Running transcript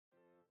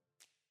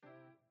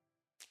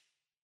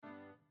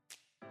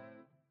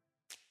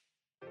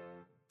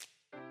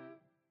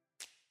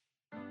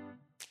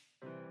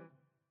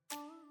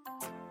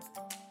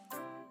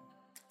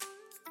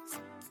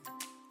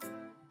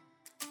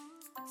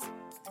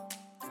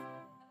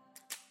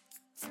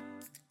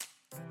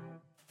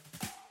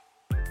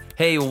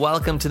Hey,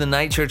 welcome to the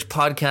Night Church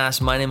podcast.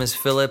 My name is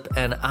Philip,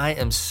 and I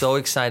am so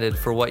excited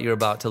for what you're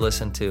about to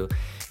listen to.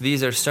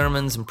 These are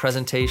sermons and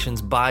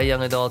presentations by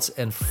young adults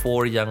and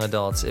for young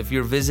adults. If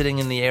you're visiting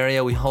in the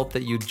area, we hope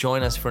that you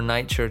join us for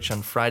Night Church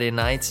on Friday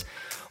nights.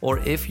 Or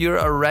if you're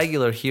a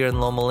regular here in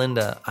Loma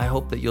Linda, I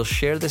hope that you'll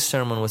share this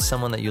sermon with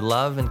someone that you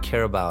love and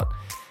care about.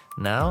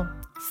 Now,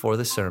 for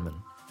the sermon.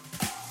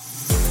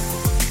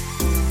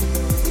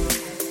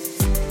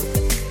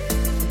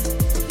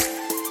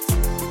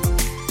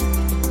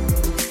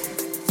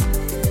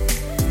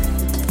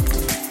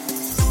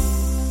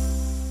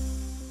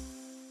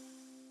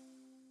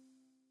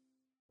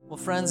 Well,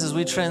 friends, as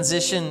we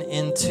transition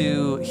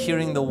into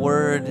hearing the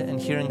Word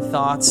and hearing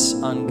thoughts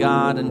on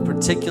God, and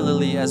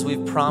particularly as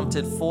we've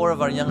prompted 4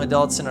 of our young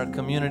adults in our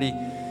community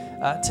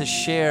to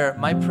share,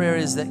 my prayer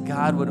is that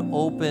God would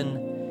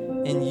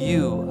open in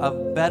you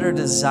a better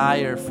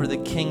desire for the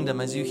kingdom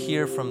as you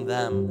hear from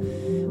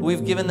them.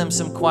 We've given them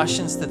some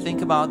questions to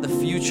think about the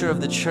future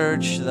of the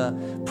church,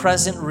 the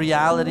present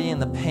reality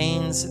and the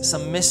pains,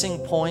 some missing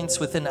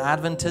points within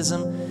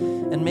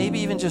Adventism, and maybe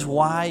even just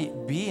why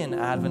be an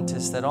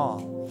Adventist at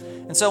all.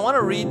 And so I want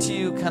to read to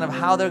you kind of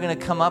how they're going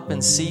to come up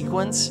in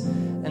sequence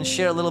and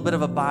share a little bit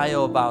of a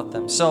bio about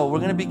them. So we're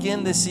going to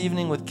begin this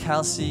evening with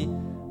Kelsey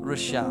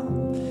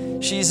Rochelle.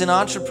 She's an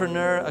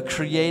entrepreneur, a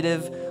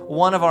creative,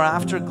 one of our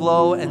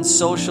Afterglow and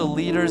social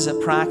leaders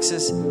at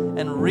Praxis,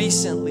 and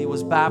recently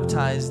was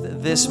baptized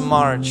this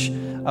March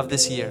of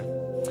this year.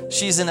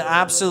 She's an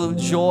absolute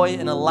joy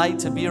and a light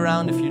to be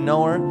around if you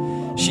know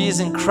her. She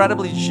is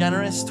incredibly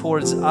generous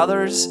towards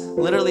others,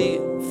 literally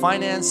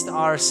financed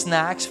our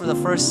snacks for the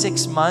first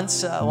 6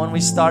 months when we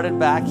started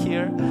back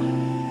here.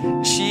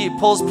 She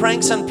pulls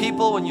pranks on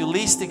people when you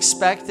least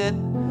expect it.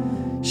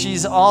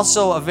 She's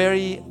also a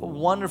very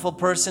wonderful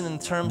person in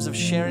terms of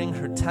sharing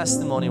her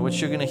testimony, which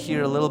you're going to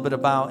hear a little bit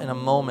about in a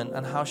moment,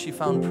 on how she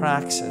found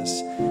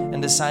Praxis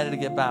and decided to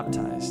get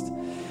baptized.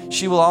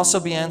 She will also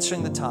be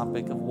answering the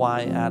topic of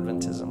why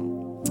Adventism.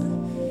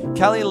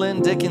 Kelly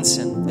Lynn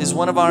Dickinson is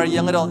one of our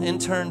young adult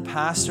intern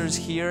pastors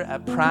here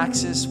at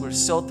Praxis. We're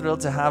so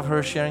thrilled to have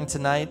her sharing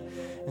tonight.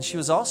 And she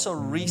was also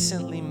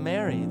recently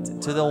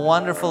married to the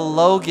wonderful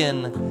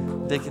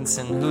Logan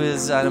Dickinson, who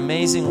is an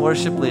amazing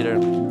worship leader.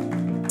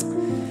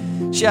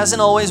 She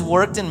hasn't always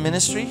worked in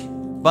ministry,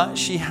 but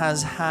she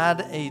has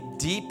had a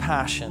deep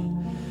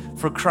passion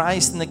for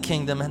Christ and the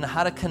kingdom and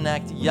how to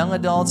connect young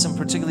adults and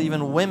particularly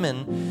even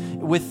women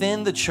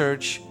within the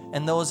church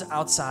and those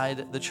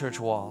outside the church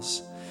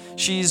walls.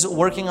 She's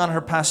working on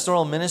her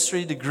pastoral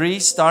ministry degree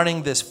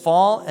starting this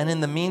fall, and in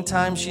the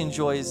meantime, she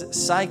enjoys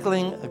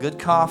cycling, a good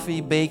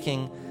coffee,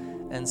 baking,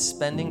 and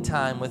spending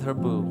time with her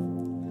boo.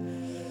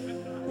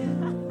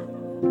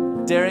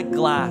 Derek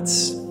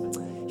Glatz.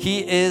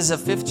 He is a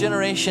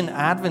 5th-generation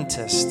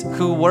Adventist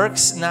who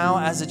works now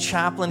as a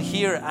chaplain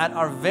here at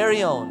our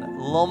very own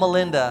Loma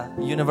Linda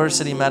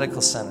University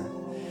Medical Center.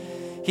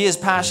 He is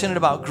passionate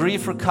about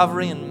grief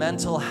recovery and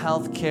mental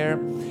health care.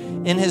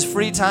 In his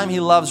free time, he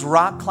loves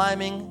rock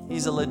climbing.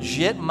 He's a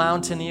legit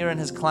mountaineer and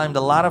has climbed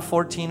a lot of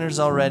 14ers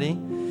already.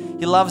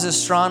 He loves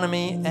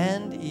astronomy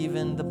and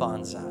even the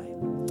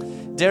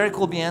bonsai. Derek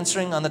will be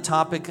answering on the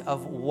topic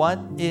of what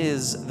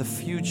is the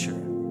future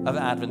of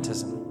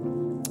Adventism.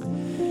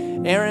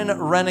 Aaron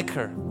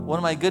Reniker, one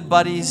of my good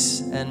buddies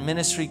and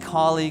ministry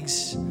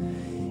colleagues,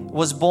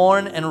 was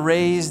born and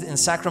raised in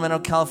Sacramento,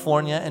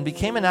 California, and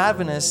became an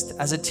Adventist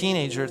as a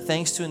teenager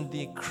thanks to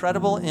the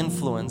incredible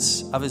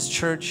influence of his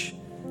church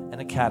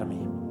and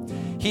academy.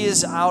 He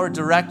is our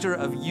director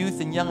of youth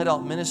and young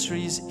adult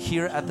ministries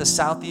here at the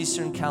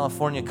Southeastern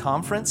California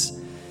Conference.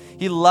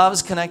 He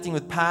loves connecting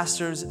with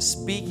pastors,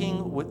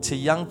 speaking to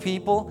young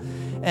people,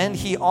 and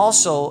he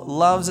also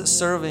loves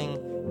serving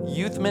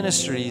youth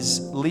ministries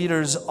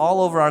leaders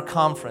all over our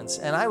conference,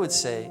 and I would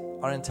say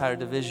our entire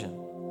division.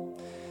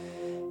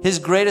 His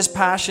greatest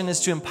passion is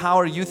to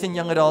empower youth and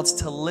young adults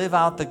to live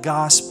out the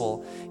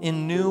gospel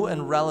in new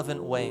and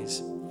relevant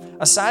ways.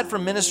 Aside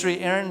from ministry,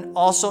 Aaron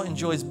also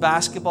enjoys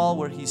basketball,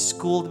 where he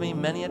schooled me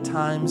many a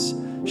times,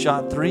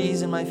 shot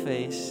threes in my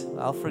face.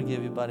 I'll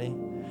forgive you, buddy.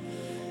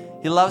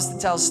 He loves to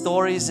tell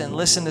stories and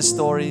listen to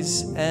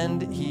stories,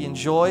 and he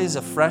enjoys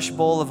a fresh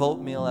bowl of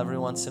oatmeal every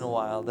once in a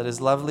while that his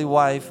lovely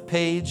wife,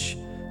 Paige,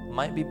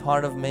 might be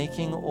part of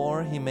making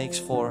or he makes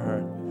for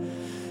her.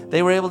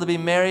 They were able to be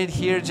married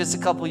here just a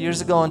couple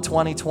years ago in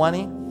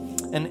 2020,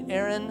 and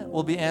Aaron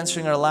will be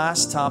answering our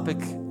last topic,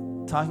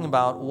 talking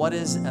about what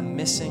is a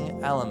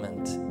missing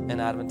element in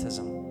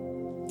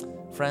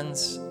Adventism.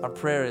 Friends, our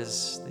prayer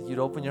is that you'd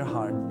open your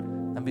heart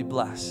and be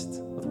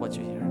blessed with what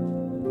you hear.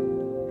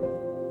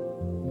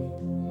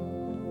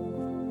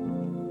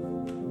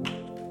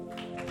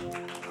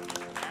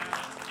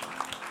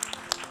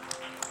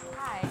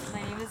 Hi,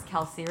 my name is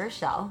Kelsey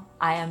Rochelle.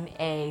 I am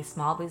a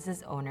small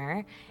business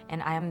owner,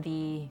 and I am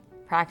the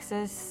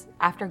Praxis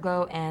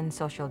Afterglow and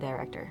Social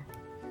Director.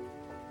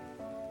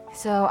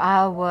 So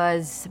I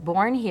was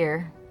born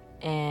here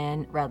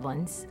in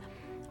Redlands.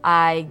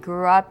 I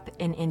grew up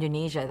in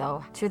Indonesia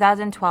though.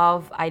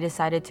 2012, I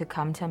decided to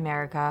come to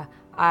America.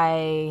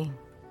 I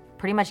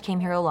pretty much came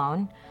here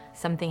alone.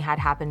 Something had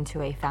happened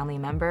to a family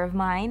member of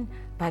mine.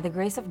 By the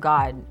grace of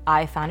God,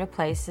 I found a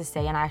place to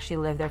stay, and I actually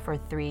lived there for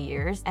 3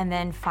 years. And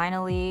then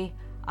finally,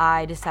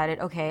 I decided,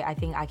 okay, I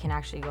think I can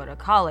actually go to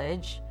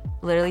college.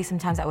 Literally,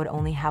 sometimes I would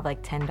only have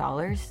like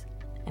 $10.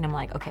 And I'm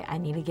like, okay, I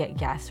need to get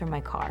gas for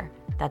my car.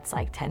 That's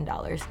like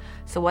 $10.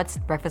 So what's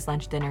breakfast,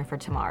 lunch, dinner for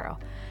tomorrow?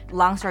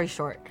 Long story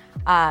short,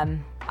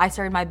 I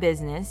started my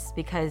business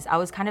because I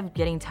was kind of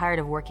getting tired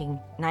of working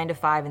 9 to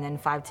 5 and then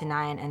 5 to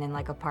 9 and then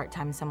like a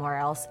part-time somewhere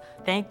else.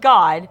 Thank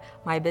God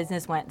my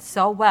business went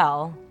so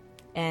well.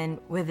 And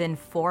within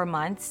 4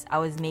 months, I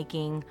was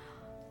making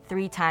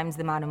 3 times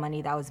the amount of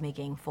money that I was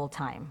making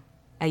full-time.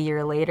 A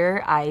year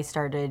later, I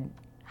started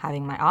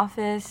having my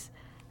office,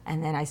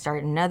 and then I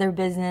started another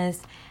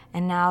business,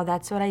 and now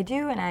that's what I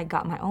do, and I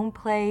got my own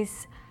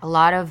place. A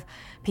lot of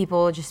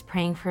people just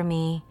praying for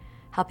me,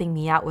 helping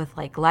me out with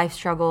like life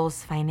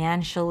struggles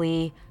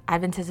financially.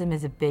 Adventism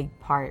is a big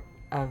part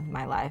of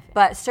my life.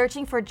 But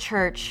searching for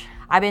church,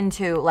 I've been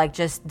to like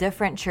just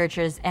different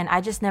churches, and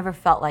I just never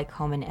felt like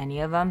home in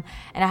any of them.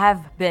 And I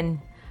have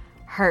been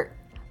hurt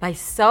by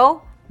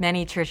so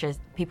many churches.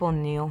 People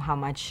knew how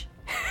much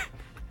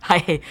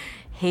I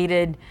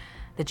hated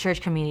the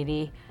church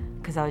community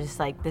because I was just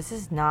like, this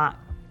is not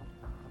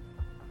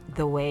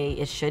the way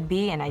it should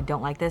be, and I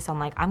don't like this. So I'm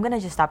like, I'm gonna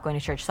just stop going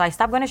to church. So I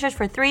stopped going to church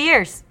for 3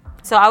 years.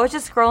 So I was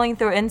just scrolling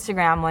through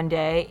Instagram one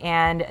day,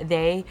 and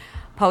they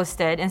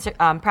posted,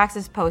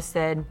 Praxis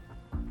posted,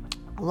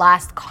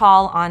 last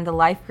call on the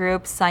life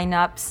group,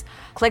 sign-ups.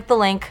 Click the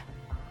link,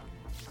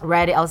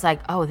 read it. I was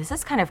like, oh, this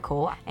is kind of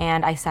cool.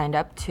 And I signed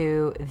up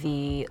to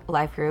the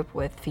life group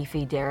with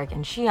Fifi, Derek,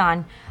 and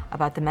Shion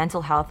about the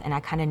mental health, and I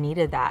kind of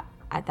needed that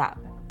at that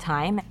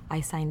time.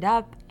 I signed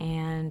up,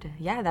 and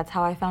yeah, that's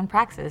how I found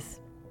Praxis.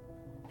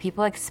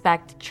 People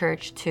expect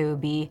church to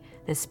be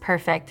this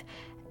perfect,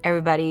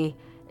 everybody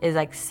is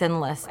like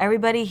sinless.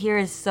 Everybody here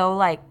is so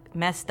like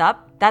messed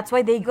up. That's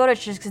why they go to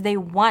church, because they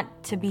want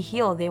to be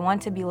healed. They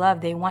want to be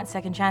loved. They want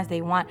second chance.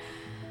 They want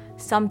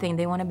something.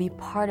 They want to be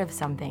part of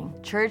something.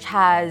 Church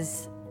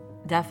has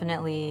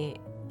definitely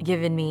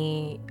given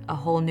me a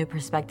whole new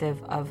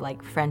perspective of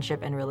like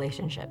friendship and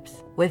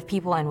relationships with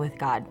people and with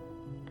God.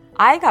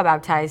 I got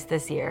baptized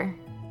this year,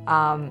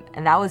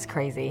 and that was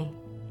crazy.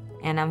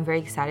 And I'm very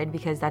excited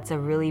because that's a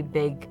really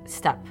big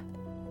step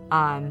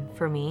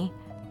for me.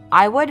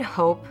 I would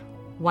hope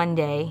one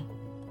day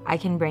I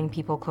can bring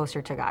people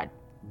closer to God.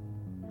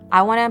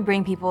 I want to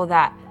bring people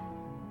that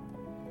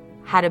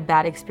had a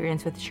bad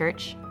experience with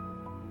church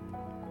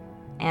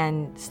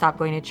and stopped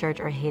going to church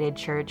or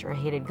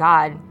hated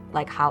God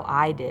like how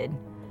I did.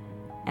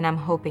 And I'm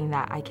hoping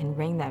that I can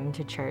bring them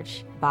to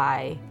church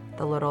by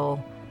the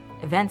little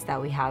events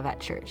that we have at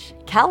church.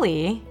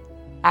 Kelly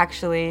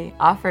actually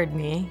offered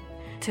me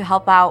to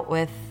help out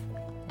with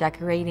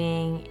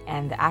decorating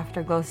and the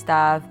afterglow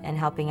stuff and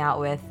helping out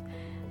with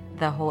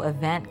the whole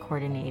event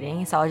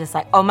coordinating. So I was just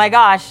like, oh my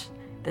gosh,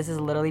 this is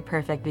literally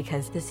perfect,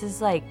 because this is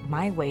like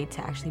my way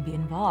to actually be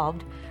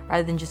involved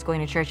rather than just going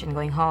to church and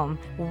going home.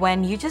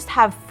 When you just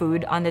have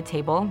food on the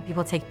table,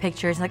 people take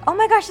pictures like, oh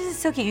my gosh, this is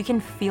so cute. You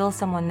can feel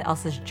someone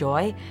else's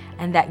joy,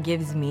 and that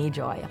gives me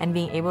joy. And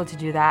being able to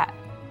do that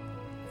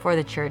for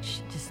the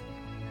church, just,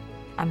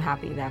 I'm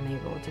happy that I'm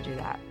able to do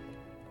that.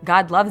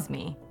 God loves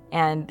me.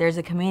 And there's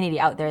a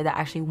community out there that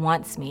actually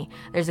wants me.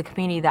 There's a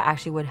community that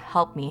actually would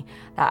help me,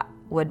 that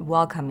would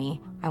welcome me.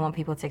 I want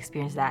people to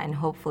experience that, and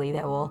hopefully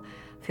they will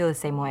feel the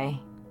same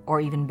way or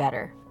even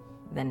better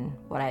than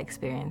what I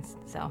experienced.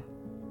 So.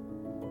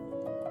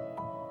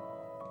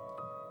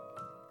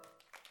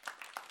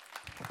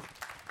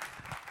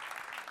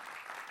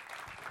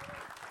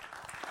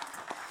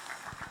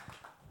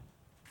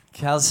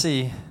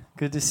 Kelsey,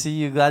 good to see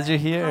you. Glad you're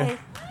here. Hi.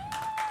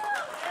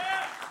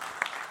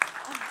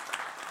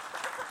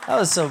 That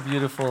was so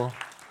beautiful.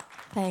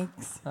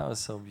 Thanks. That was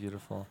so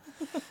beautiful.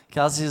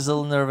 Kelsey's a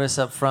little nervous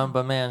up front,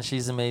 but man,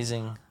 she's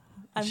amazing.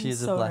 I'm She's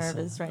so a blessing.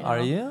 nervous right now. Are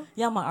you?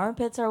 Yeah, my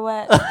armpits are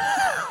wet.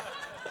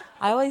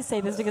 I always say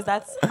this because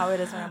that's how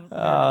it is when I'm nervous.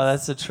 Oh,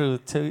 that's the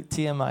truth.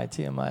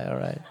 TMI, all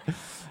right.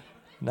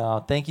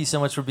 No, thank you so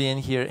much for being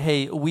here.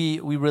 Hey, we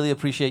really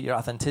appreciate your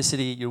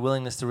authenticity, your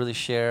willingness to really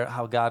share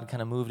how God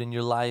kind of moved in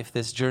your life,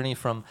 this journey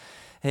from,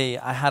 hey,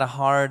 I had a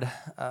hard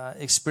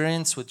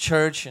experience with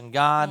church and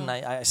God, and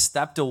I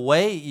stepped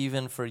away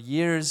even for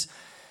years,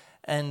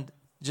 and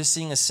just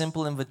seeing a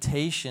simple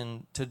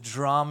invitation to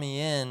draw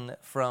me in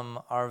from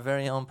our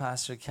very own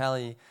Pastor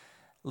Kelly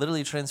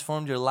literally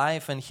transformed your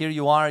life. And here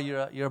you are,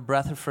 you're a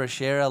breath of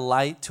fresh air, a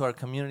light to our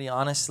community,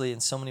 honestly, in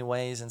so many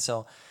ways. And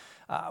so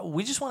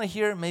we just want to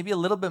hear maybe a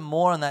little bit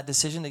more on that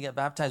decision to get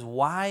baptized.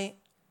 Why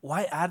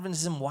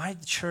Adventism? Why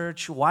the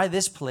church? Why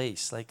this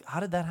place? Like,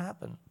 how did that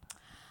happen?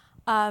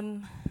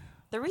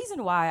 The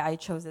reason why I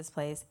chose this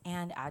place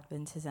and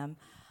Adventism,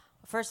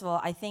 first of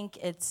all, I think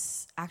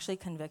it's actually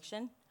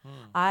conviction.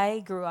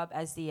 I grew up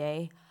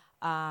SDA,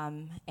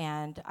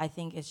 and I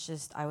think it's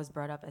just I was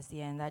brought up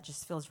SDA, and that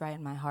just feels right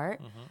in my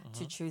heart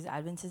to choose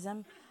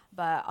Adventism.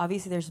 But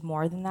obviously there's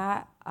more than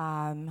that.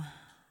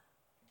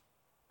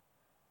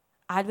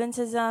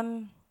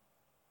 Adventism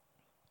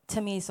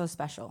to me, is so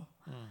special.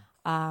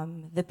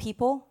 The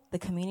people, the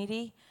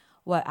community,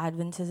 what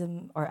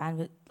Adventism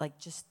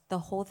just the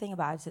whole thing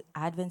about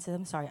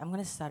Adventism. Sorry, I'm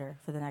gonna stutter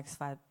for the next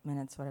 5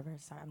 minutes, whatever.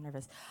 Sorry, I'm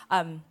nervous.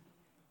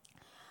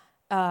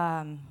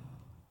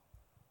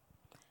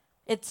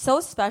 It's so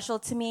special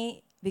to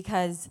me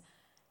because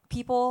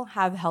people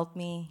have helped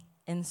me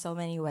in so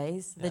many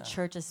ways. The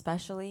church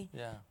especially,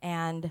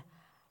 and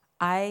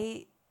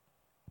I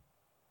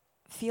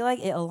feel like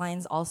it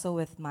aligns also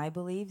with my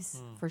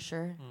beliefs for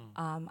sure.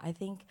 I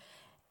think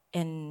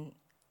in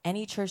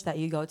any church that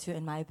you go to,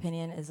 in my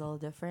opinion, is a little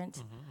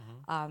different.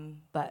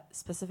 But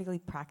specifically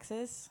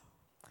Praxis,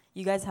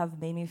 you guys have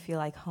made me feel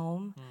like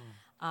home.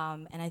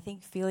 And I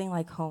think feeling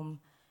like home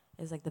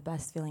is like the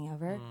best feeling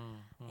ever.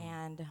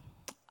 And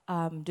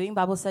doing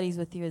Bible studies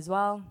with you as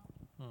well.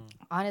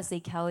 Honestly,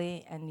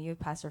 Kelly and you,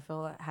 Pastor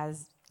Phil,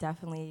 has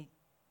definitely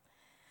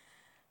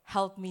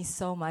helped me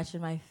so much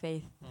in my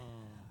faith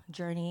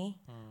journey.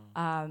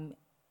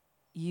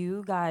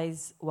 You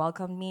guys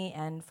welcomed me,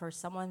 and for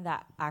someone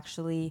that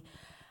actually,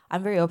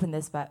 I'm very open to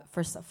this, but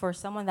for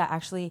someone that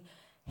actually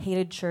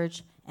hated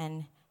church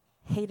and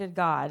hated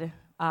God,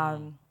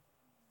 and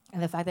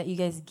the fact that you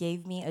guys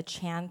gave me a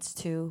chance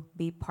to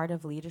be part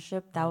of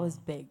leadership, that was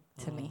big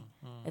to me.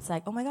 It's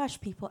like, oh my gosh,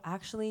 people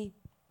actually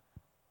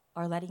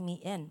are letting me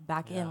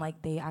back in,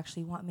 like they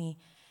actually want me.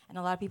 And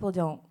a lot of people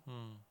don't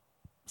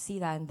see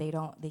that, and they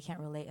can't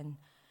relate. And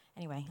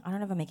anyway, I don't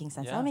know if I'm making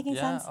sense. Am I making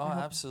sense? Oh,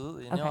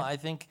 absolutely. Okay. No, I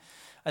think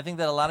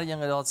that a lot of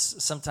young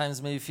adults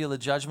sometimes maybe feel the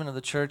judgment of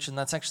the church, and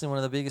that's actually one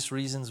of the biggest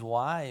reasons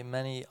why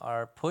many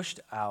are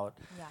pushed out.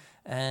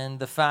 And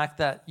the fact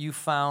that you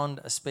found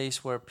a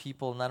space where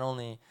people not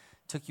only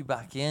took you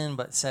back in,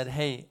 but said,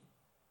 hey,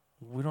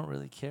 we don't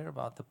really care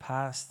about the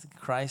past.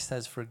 Christ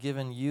has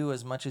forgiven you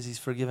as much as he's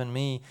forgiven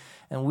me,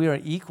 and we are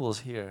equals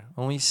here.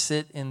 When we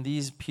sit in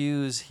these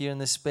pews here in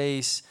this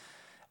space,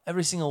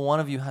 every single one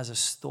of you has a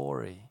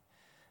story,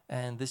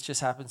 and this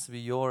just happens to be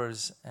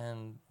yours,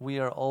 and we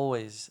are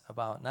always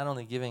about not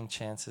only giving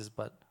chances,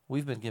 but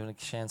we've been given a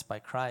chance by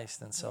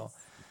Christ, and so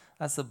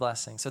that's the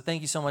blessing. So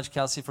thank you so much,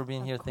 Kelsey, for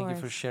being here. Of Thank you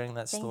course. for sharing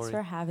that story. Thanks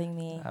for having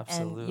me.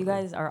 Absolutely. And you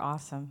guys are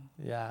awesome.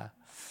 Yeah.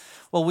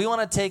 Well, we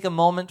want to take a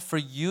moment for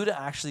you to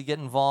actually get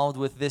involved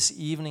with this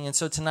evening. And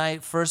so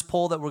tonight, first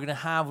poll that we're going to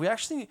have, we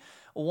actually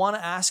want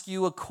to ask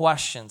you a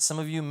question. Some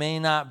of you may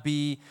not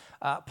be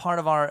part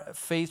of our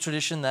faith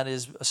tradition that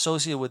is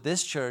associated with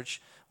this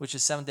church, which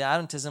is Seventh-day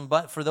Adventism.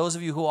 But for those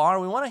of you who are,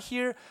 we want to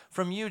hear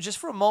from you just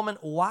for a moment.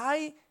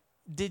 Why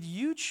did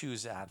you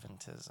choose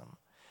Adventism?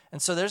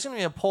 And so there's going to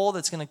be a poll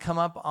that's going to come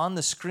up on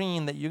the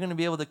screen that you're going to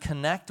be able to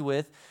connect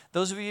with.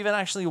 Those of you even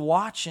actually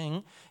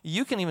watching,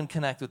 you can even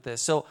connect with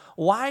this. So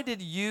why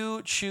did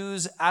you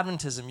choose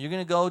Adventism? You're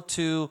going to go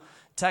to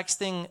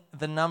texting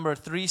the number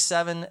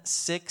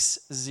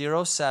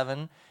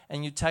 37607,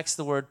 and you text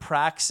the word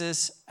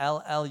Praxis,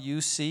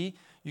 LLUC.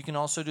 You can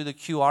also do the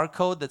QR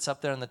code that's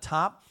up there on the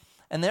top.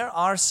 And there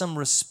are some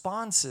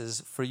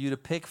responses for you to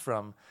pick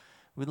from.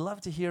 We'd love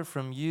to hear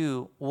from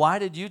you. Why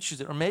did you choose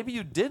it? Or maybe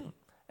you didn't.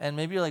 And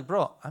maybe you're like,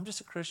 bro, I'm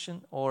just a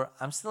Christian, or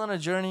I'm still on a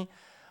journey.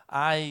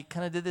 I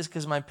kind of did this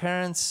because my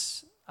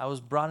parents, I was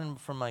brought in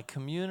from my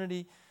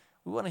community.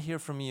 We want to hear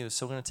from you,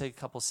 so we're going to take a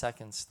couple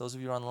seconds. Those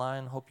of you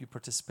online, hope you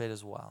participate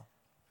as well.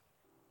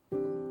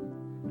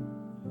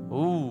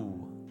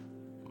 Ooh.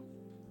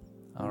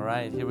 All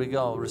right, here we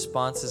go.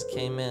 Responses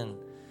came in.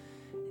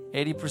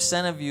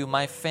 80% of you,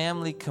 my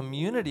family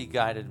community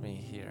guided me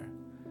here.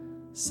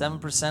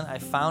 7%, I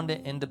found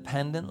it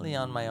independently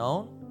on my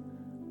own.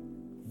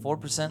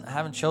 4%, I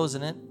haven't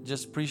chosen it.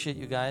 Just appreciate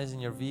you guys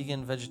and your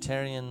vegan,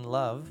 vegetarian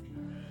love.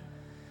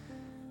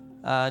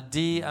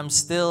 D, I'm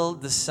still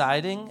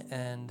deciding.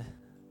 And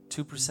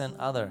 2%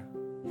 other.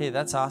 Hey,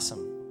 that's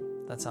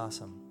awesome. That's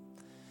awesome.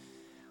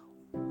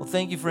 Well,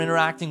 thank you for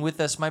interacting with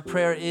us. My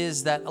prayer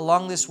is that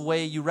along this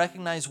way, you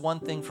recognize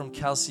one thing from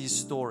Kelsey's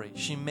story.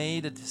 She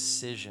made a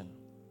decision.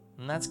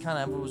 And that's kind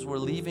of, as we're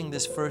leaving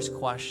this first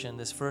question,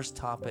 this first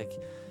topic,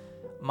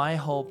 my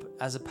hope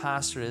as a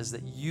pastor is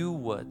that you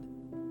would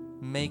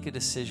make a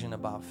decision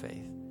about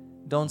faith.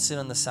 Don't sit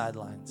on the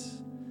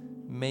sidelines.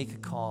 Make a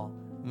call,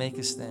 make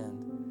a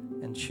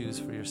stand, and choose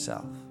for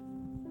yourself.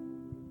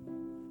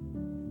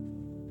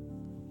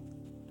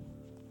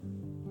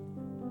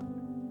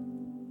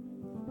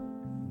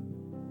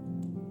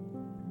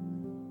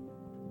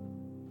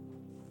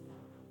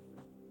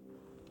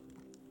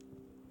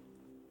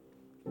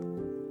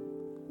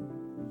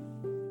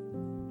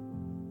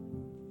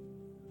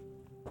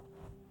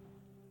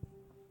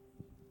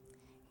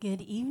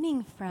 Good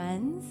evening,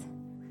 friends.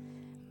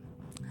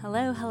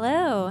 Hello,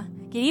 hello.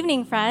 Good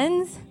evening,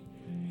 friends.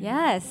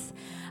 Yes.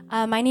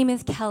 My name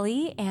is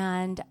Kelly,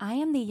 and I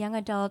am the young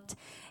adult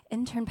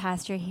intern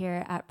pastor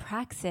here at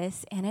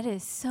Praxis, and it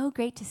is so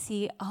great to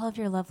see all of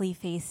your lovely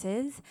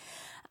faces.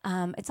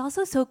 It's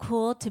also so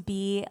cool to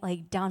be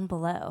like down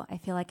below. I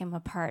feel like I'm a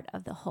part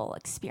of the whole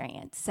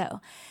experience. So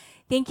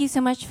thank you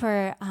so much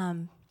for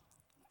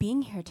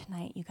being here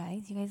tonight, you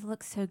guys. You guys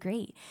look so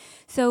great.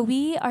 So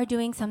we are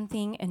doing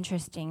something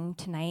interesting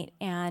tonight,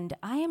 and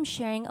I am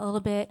sharing a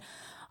little bit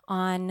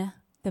on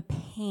the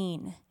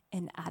pain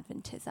in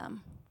Adventism.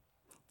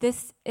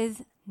 This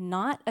is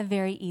not a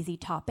very easy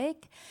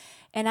topic,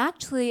 and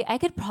actually, I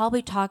could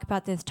probably talk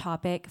about this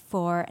topic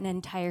for an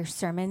entire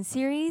sermon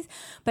series,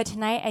 but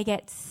tonight I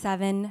get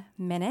 7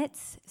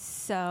 minutes,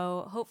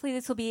 so hopefully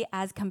this will be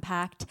as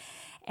compact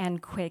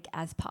and quick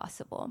as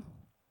possible.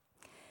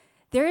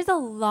 There is a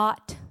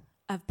lot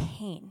of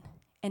pain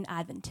in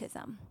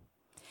Adventism,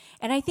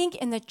 and I think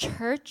in the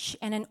church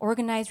and in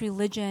organized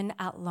religion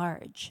at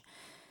large.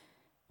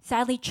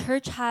 Sadly,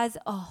 church has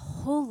a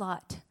whole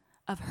lot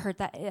of hurt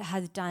that it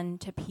has done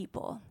to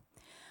people.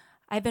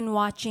 I've been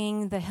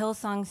watching the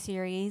Hillsong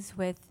series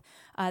with,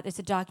 it's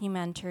a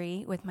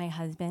documentary with my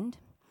husband,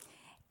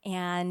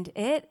 and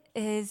it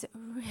is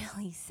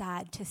really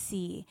sad to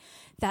see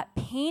that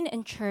pain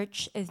in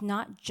church is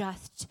not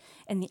just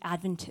in the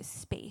Adventist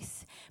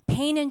space.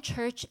 Pain in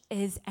church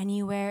is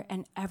anywhere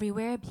and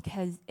everywhere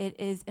because it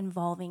is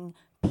involving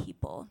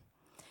people.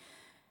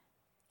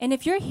 And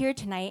if you're here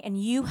tonight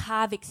and you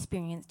have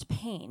experienced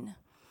pain,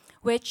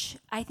 which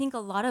I think a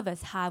lot of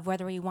us have,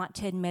 whether we want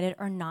to admit it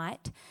or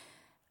not,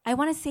 I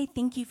want to say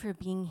thank you for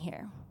being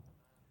here.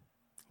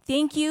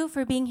 Thank you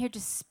for being here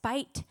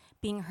despite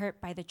being hurt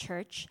by the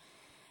church.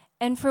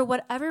 And for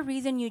whatever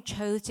reason you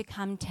chose to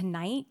come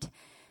tonight,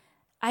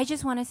 I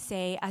just want to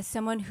say, as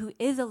someone who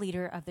is a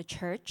leader of the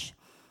church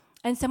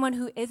and someone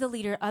who is a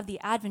leader of the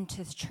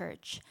Adventist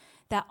church,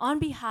 that on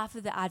behalf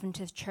of the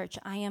Adventist church,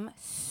 I am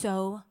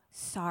so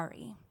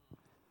sorry.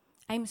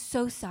 I'm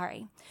so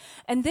sorry.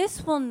 And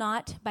this will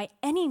not by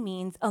any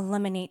means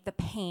eliminate the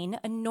pain,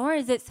 nor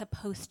is it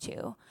supposed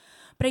to.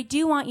 But I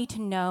do want you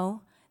to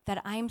know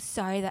that I'm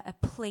sorry that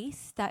a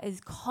place that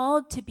is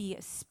called to be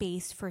a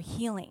space for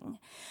healing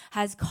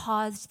has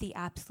caused the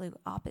absolute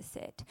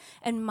opposite.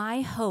 And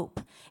my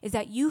hope is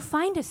that you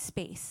find a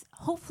space,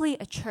 hopefully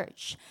a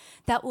church,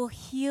 that will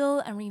heal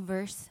and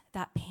reverse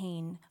that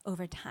pain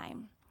over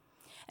time.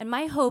 And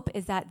my hope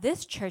is that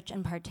this church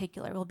in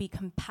particular will be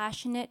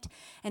compassionate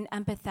and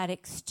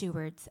empathetic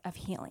stewards of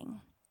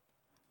healing.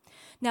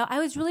 Now, I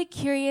was really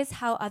curious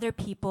how other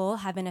people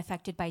have been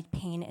affected by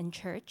pain in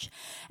church.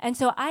 And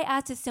so I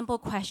asked a simple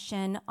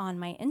question on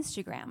my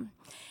Instagram.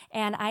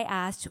 And I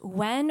asked,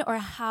 when or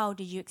how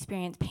did you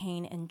experience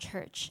pain in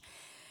church?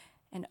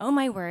 And oh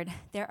my word,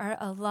 there are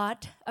a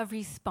lot of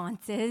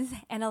responses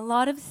and a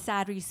lot of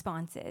sad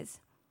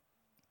responses.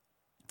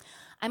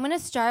 I'm going to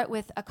start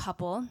with a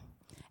couple.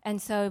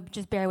 And so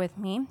just bear with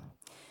me.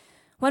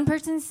 One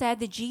person said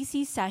the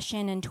GC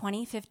session in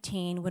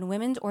 2015 when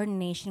women's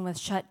ordination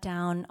was shut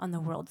down on the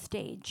world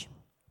stage.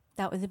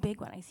 That was a big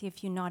one. I see a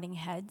few nodding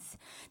heads.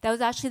 That was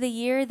actually the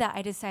year that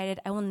I decided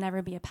I will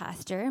never be a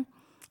pastor,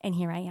 and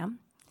here I am.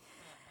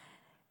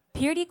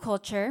 Purity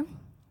culture,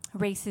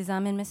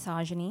 racism, and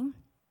misogyny.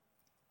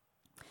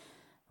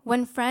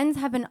 When friends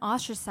have been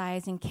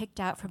ostracized and kicked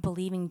out for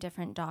believing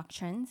different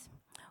doctrines.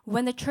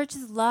 When the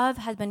church's love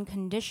has been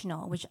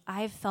conditional, which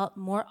I've felt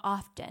more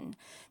often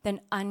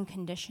than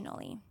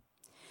unconditionally.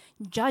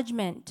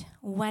 Judgment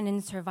when in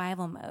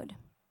survival mode.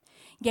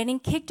 Getting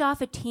kicked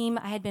off a team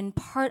I had been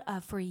part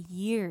of for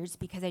years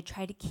because I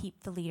tried to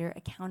keep the leader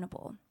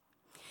accountable.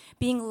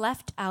 Being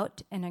left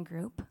out in a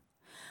group.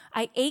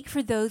 I ache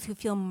for those who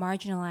feel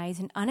marginalized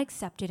and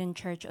unaccepted in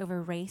church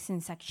over race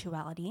and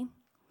sexuality.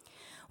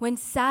 When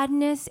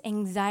sadness,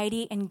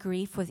 anxiety, and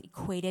grief was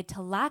equated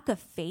to lack of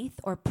faith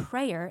or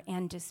prayer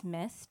and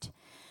dismissed,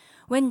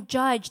 when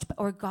judged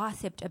or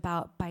gossiped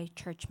about by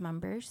church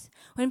members,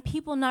 when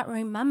people not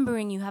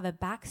remembering you have a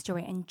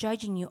backstory and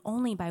judging you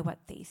only by what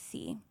they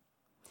see,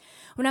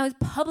 when I was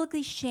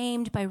publicly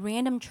shamed by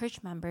random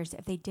church members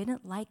if they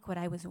didn't like what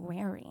I was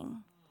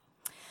wearing,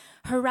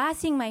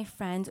 harassing my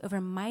friends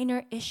over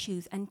minor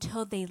issues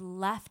until they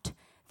left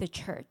the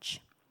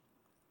church,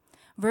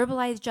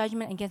 verbalized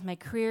judgment against my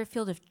career,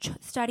 field of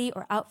study,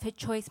 or outfit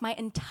choice my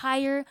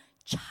entire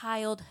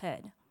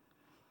childhood.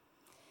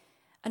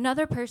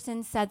 Another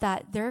person said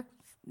that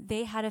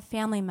they had a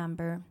family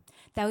member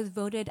that was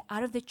voted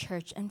out of the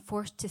church and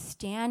forced to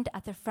stand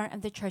at the front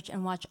of the church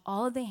and watch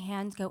all of the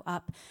hands go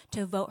up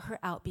to vote her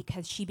out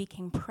because she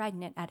became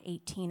pregnant at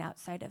 18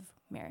 outside of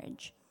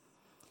marriage.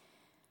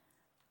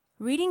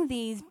 Reading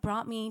these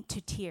brought me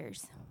to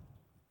tears.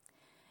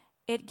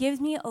 It gives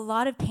me a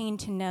lot of pain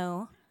to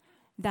know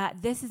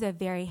that this is a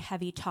very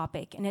heavy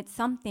topic, and it's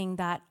something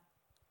that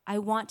I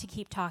want to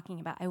keep talking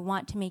about. I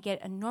want to make it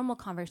a normal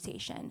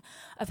conversation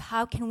of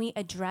how can we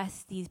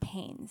address these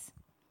pains.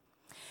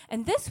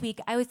 And this week,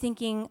 I was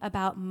thinking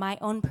about my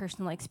own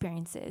personal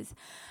experiences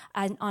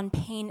on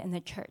pain in the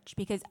church,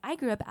 because I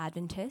grew up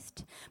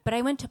Adventist, but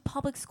I went to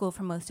public school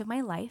for most of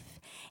my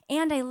life,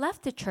 and I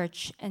left the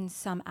church in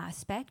some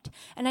aspect,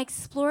 and I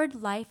explored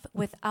life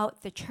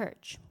without the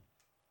church.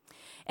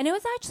 And it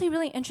was actually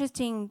really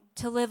interesting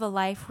to live a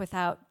life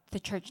without the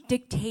church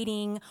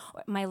dictating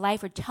my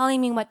life or telling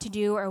me what to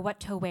do or what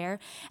to wear.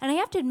 And I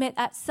have to admit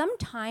that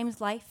sometimes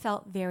life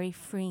felt very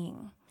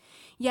freeing.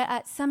 Yet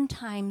at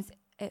sometimes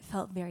it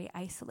felt very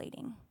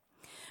isolating.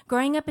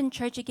 Growing up in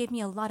church, it gave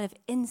me a lot of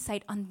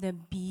insight on the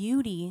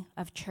beauty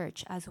of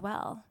church as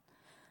well.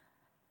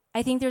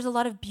 I think there's a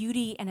lot of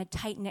beauty in a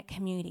tight-knit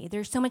community.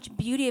 There's so much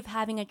beauty of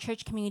having a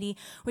church community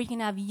where you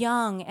can have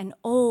young and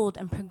old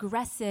and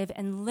progressive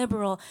and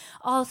liberal,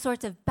 all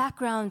sorts of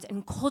backgrounds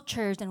and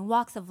cultures and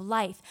walks of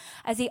life,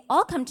 as they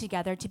all come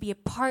together to be a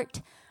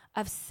part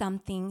of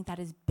something that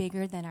is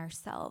bigger than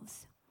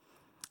ourselves.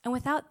 And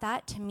without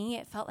that, to me,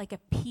 it felt like a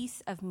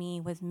piece of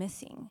me was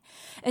missing.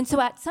 And so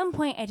at some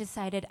point, I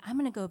decided I'm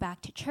going to go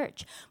back to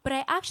church. But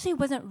I actually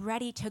wasn't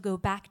ready to go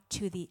back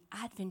to the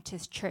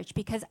Adventist church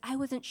because I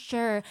wasn't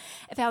sure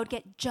if I would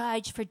get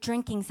judged for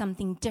drinking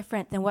something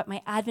different than what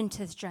my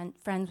Adventist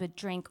friends would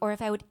drink, or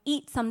if I would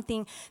eat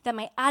something that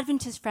my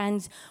Adventist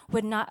friends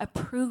would not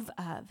approve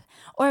of.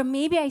 Or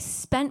maybe I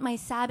spent my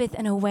Sabbath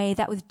in a way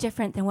that was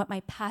different than what my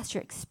pastor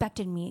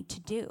expected me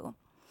to do.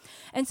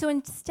 And so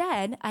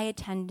instead, I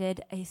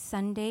attended a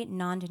Sunday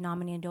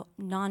non-denominational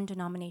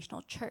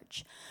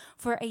church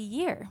for a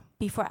year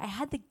before I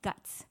had the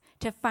guts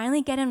to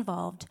finally get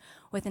involved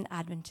with an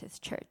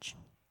Adventist church.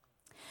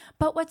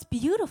 But what's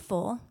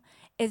beautiful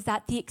is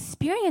that the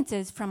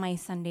experiences from my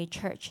Sunday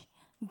church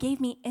gave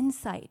me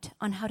insight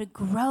on how to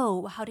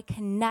grow, how to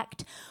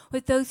connect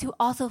with those who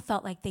also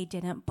felt like they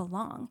didn't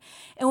belong.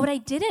 And what I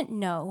didn't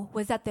know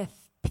was that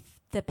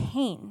the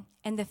pain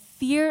and the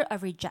fear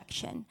of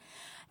rejection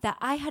that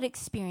I had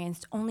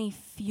experienced only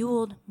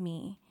fueled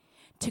me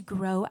to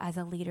grow as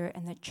a leader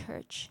in the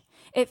church.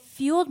 It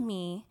fueled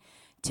me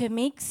to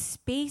make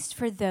space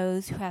for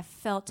those who have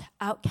felt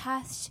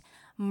outcast,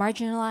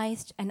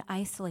 marginalized, and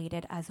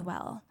isolated as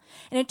well.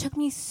 And it took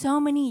me so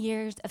many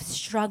years of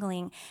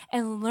struggling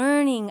and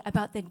learning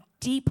about the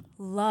deep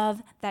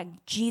love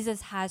that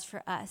Jesus has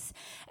for us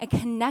and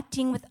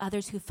connecting with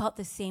others who felt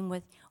the same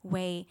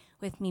way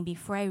with me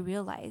before I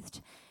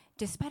realized,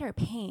 despite our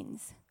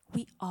pains,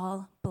 we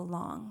all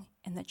belong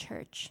in the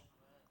church.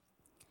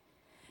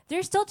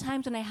 There's still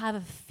times when I have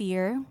a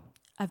fear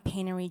of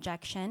pain and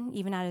rejection,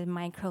 even at a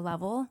micro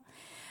level.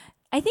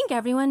 I think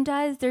everyone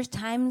does. There's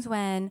times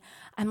when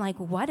I'm like,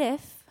 what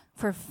if,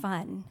 for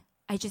fun,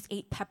 I just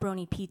ate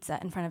pepperoni pizza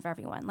in front of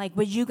everyone? Like,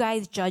 would you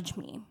guys judge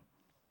me?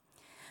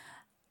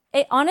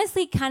 It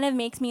honestly kind of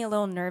makes me a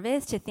little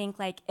nervous to think,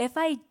 like, if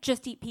I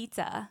just eat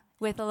pizza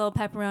with a little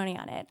pepperoni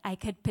on it, I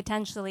could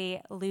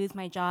potentially lose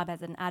my job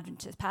as an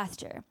Adventist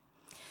pastor.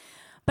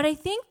 But I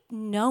think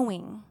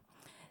knowing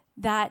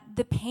that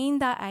the pain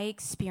that I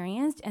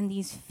experienced and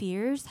these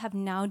fears have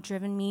now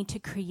driven me to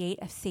create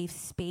a safe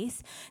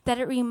space, that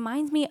it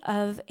reminds me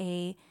of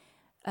a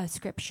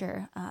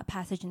scripture,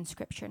 passage in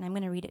scripture, and I'm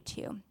going to read it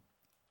to you.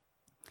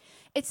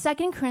 It's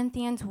 2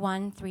 Corinthians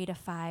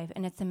 1:3-5,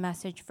 and it's a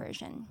Message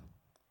version.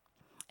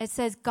 It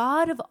says,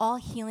 God of all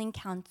healing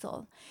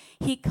counsel,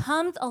 he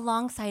comes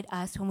alongside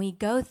us when we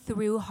go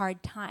through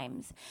hard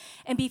times.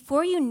 And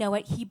before you know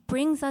it, he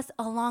brings us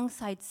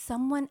alongside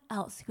someone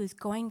else who's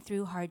going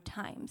through hard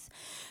times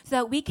so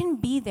that we can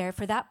be there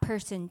for that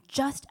person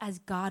just as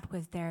God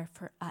was there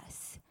for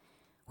us.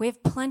 We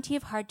have plenty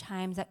of hard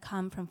times that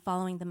come from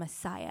following the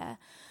Messiah,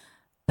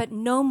 but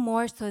no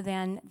more so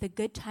than the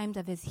good times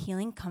of his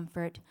healing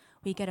comfort,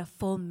 we get a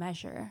full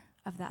measure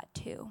of that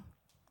too.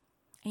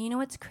 And you know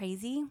what's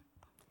crazy?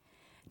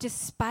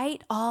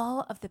 Despite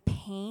all of the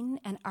pain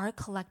and our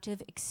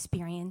collective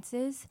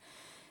experiences,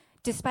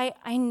 despite,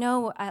 I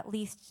know at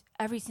least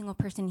every single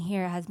person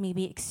here has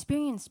maybe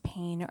experienced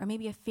pain or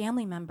maybe a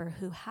family member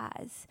who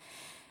has,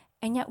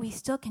 and yet we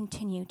still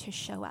continue to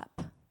show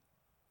up.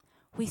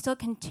 We still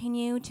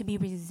continue to be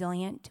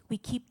resilient. We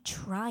keep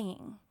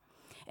trying.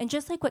 And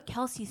just like what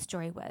Kelsey's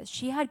story was,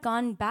 she had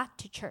gone back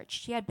to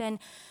church. She had been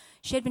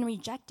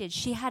rejected.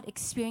 She had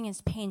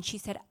experienced pain. She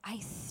said, I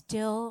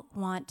still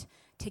want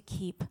to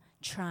keep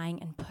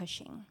trying and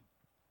pushing.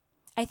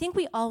 I think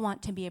we all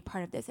want to be a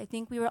part of this. I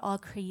think we were all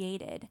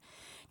created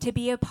to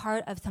be a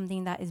part of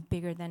something that is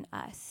bigger than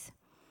us.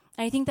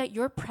 And I think that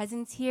your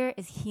presence here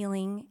is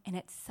healing in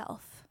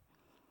itself.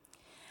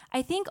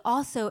 I think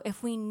also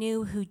if we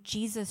knew who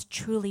Jesus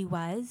truly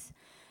was,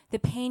 the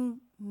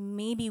pain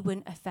maybe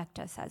wouldn't affect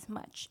us as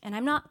much. And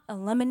I'm not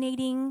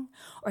eliminating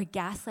or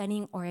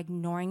gaslighting or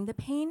ignoring the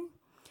pain,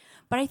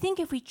 but I think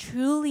if we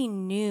truly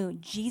knew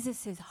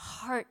Jesus'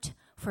 heart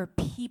for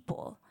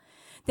people,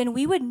 then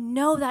we would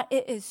know that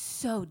it is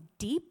so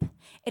deep,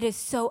 it is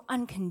so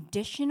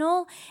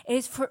unconditional, it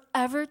is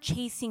forever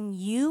chasing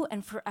you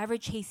and forever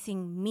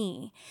chasing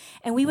me.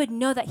 And we would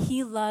know that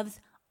he loves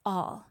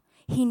all.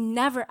 He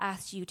never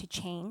asked you to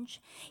change.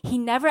 He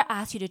never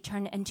asked you to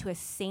turn into a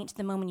saint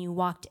the moment you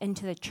walked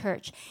into the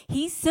church.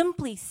 He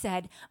simply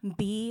said,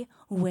 be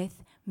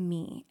with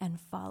me and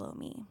follow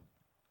me.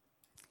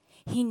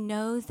 He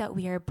knows that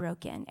we are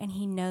broken, and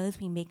he knows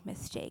we make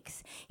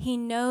mistakes. He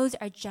knows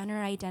our gender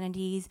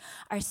identities,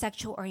 our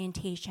sexual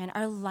orientation,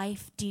 our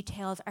life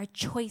details, our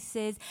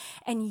choices,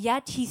 and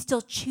yet he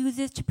still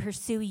chooses to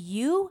pursue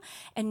you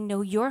and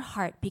know your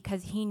heart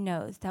because he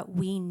knows that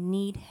we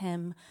need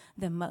him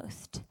the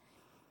most.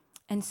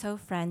 And so,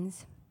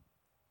 friends,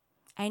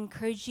 I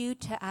encourage you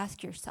to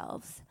ask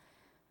yourselves,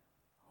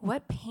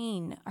 What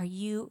pain are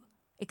you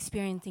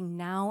experiencing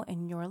now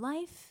in your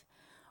life,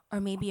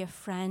 or maybe a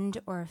friend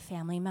or a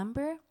family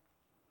member?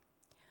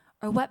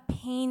 Or what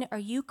pain are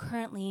you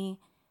currently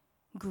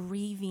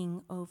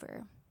grieving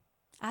over?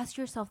 Ask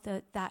yourself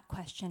that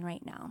question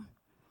right now.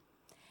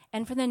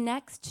 And for the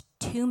next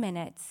 2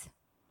 minutes,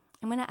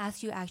 I'm going to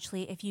ask you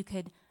actually if you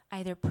could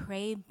either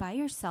pray by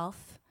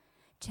yourself.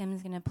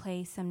 Tim's going to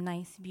play some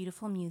nice,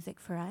 beautiful music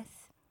for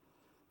us.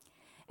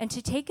 And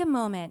to take a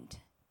moment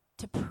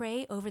to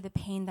pray over the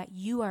pain that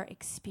you are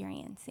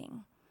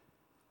experiencing.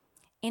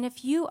 And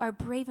if you are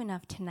brave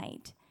enough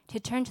tonight to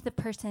turn to the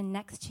person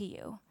next to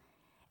you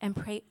and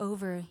pray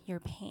over your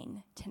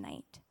pain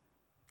tonight.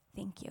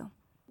 Thank you.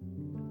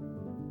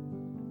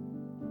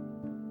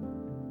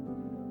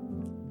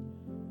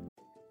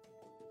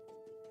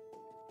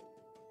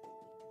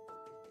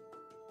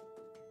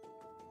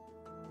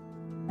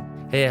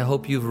 Hey, I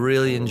hope you've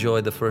really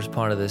enjoyed the first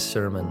part of this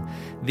sermon.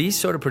 These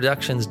sort of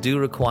productions do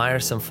require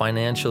some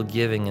financial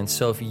giving, and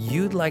so if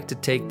you'd like to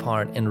take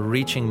part in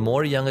reaching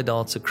more young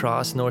adults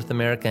across North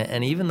America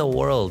and even the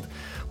world,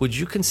 would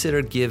you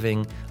consider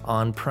giving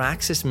on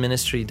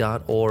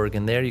praxisministry.org?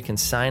 And there you can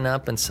sign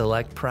up and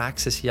select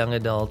Praxis Young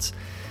Adults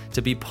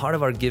to be part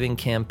of our giving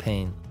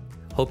campaign.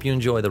 Hope you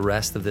enjoy the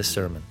rest of this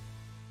sermon.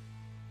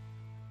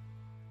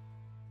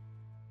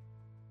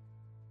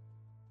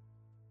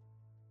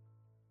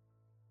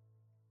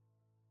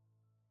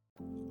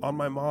 On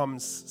my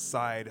mom's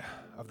side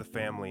of the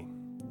family,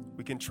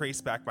 we can trace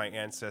back my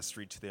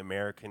ancestry to the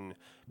American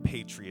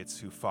patriots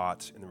who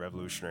fought in the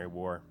Revolutionary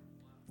War.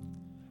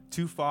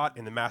 2 fought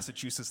in the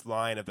Massachusetts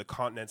line of the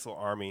Continental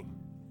Army.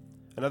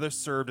 Another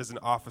served as an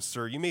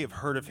officer. You may have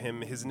heard of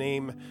him. His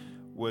name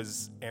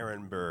was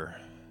Aaron Burr,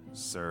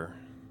 sir.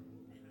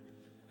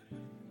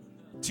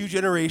 2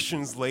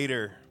 generations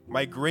later,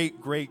 my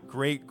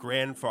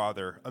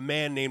great-great-great-grandfather, a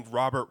man named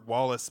Robert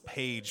Wallace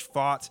Page,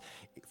 fought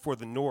for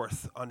the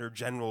North under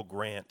General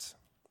Grant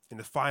in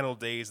the final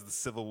days of the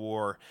Civil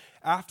War.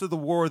 After the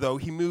war, though,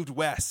 he moved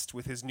west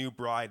with his new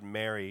bride,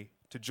 Mary,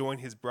 to join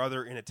his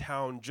brother in a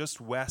town just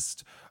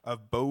west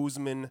of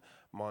Bozeman,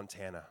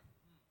 Montana.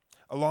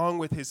 Along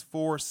with his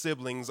 4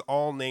 siblings,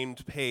 all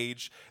named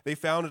Page, they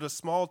founded a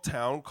small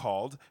town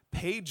called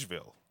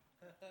Pageville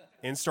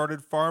and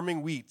started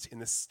farming wheat in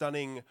the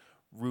stunning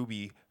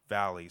Ruby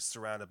Valley,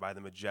 surrounded by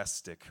the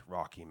majestic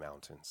Rocky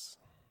Mountains.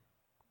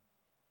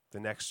 The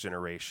next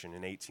generation,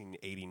 in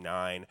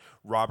 1889,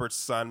 Robert's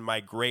son, my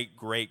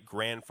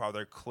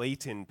great-great-grandfather,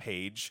 Clayton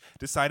Page,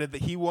 decided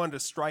that he wanted to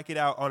strike it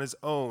out on his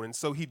own, and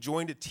so he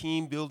joined a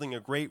team building a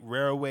great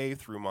railway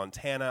through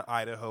Montana,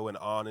 Idaho, and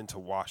on into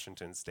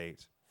Washington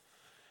state.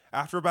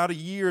 After about a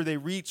year, they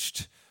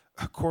reached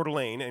Coeur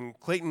d'Alene, and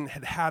Clayton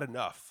had had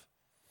enough.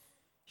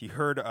 He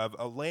heard of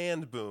a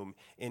land boom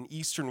in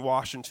eastern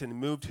Washington and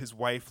moved his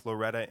wife,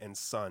 Loretta, and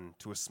son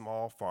to a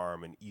small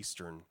farm in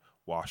eastern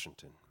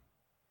Washington.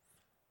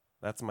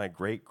 That's my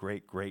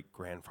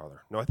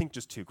great-great-great-grandfather. No, I think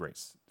just 2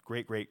 greats.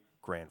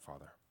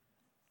 Great-great-grandfather.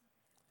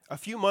 A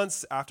few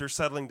months after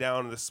settling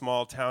down in the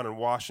small town in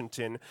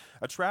Washington,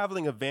 a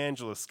traveling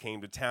evangelist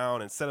came to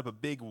town and set up a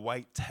big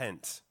white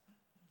tent.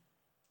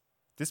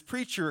 This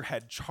preacher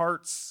had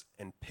charts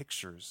and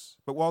pictures,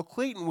 but while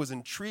Clayton was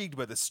intrigued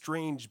by the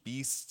strange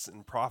beasts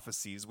and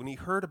prophecies, when he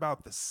heard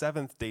about the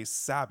 7th-day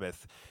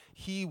Sabbath,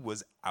 he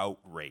was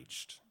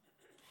outraged.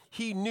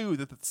 He knew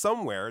that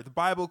somewhere the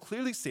Bible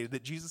clearly stated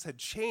that Jesus had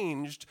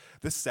changed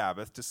the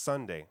Sabbath to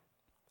Sunday.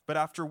 But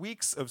after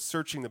weeks of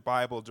searching the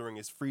Bible during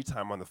his free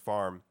time on the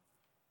farm,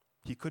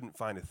 he couldn't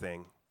find a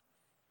thing.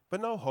 But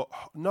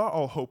not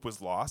all hope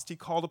was lost. He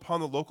called upon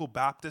the local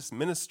Baptist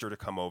minister to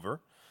come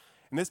over.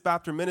 And this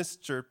Baptist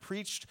minister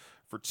preached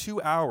for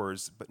 2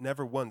 hours, but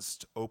never once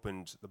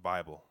opened the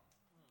Bible.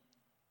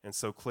 And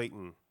so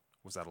Clayton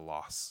was at a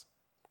loss.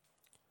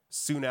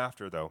 Soon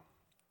after, though,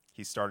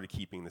 he started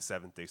keeping the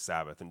 7th-day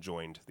Sabbath and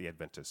joined the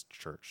Adventist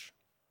church.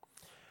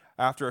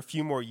 After a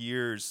few more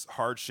years,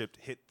 hardship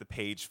hit the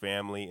Page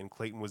family, and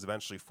Clayton was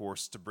eventually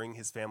forced to bring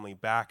his family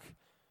back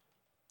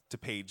to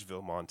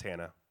Pageville,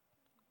 Montana.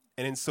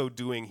 And in so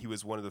doing, he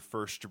was one of the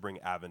first to bring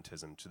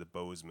Adventism to the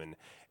Bozeman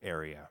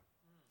area.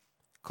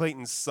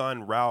 Clayton's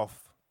son,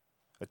 Ralph,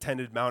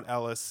 attended Mount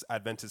Ellis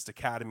Adventist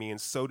Academy,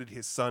 and so did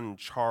his son,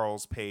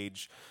 Charles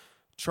Page.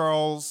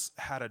 Charles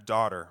had a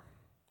daughter,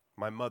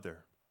 my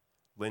mother,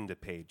 Linda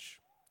Page,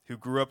 who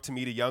grew up to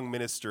meet a young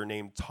minister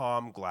named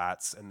Tom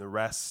Glatz, and the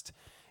rest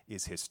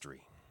is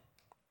history.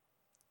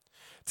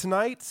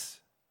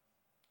 Tonight,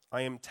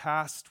 I am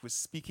tasked with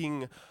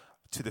speaking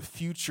to the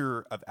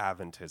future of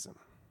Adventism.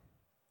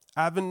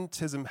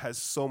 Adventism has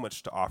so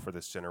much to offer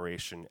this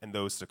generation and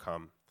those to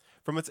come.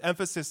 From its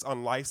emphasis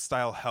on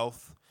lifestyle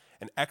health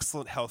and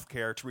excellent health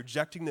care to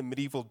rejecting the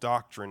medieval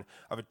doctrine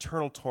of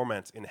eternal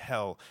torment in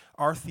hell,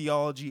 our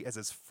theology is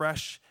as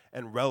fresh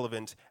and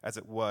relevant as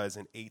it was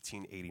in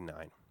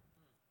 1889.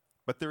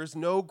 But there is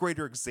no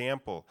greater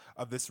example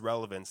of this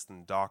relevance than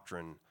the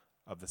doctrine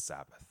of the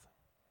Sabbath.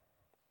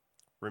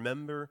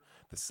 Remember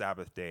the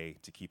Sabbath day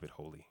to keep it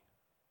holy.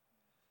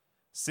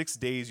 6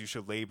 days you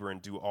shall labor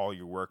and do all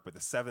your work, but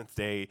the seventh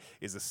day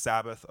is the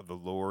Sabbath of the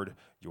Lord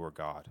your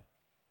God.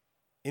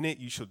 In it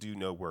you shall do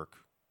no work.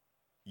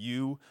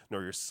 You,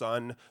 nor your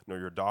son, nor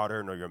your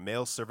daughter, nor your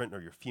male servant,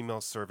 nor your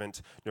female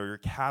servant, nor your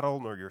cattle,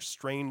 nor your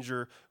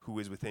stranger who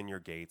is within your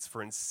gates.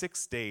 For in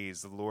 6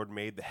 days the Lord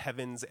made the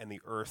heavens and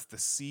the earth, the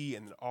sea,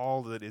 and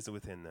all that is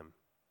within them.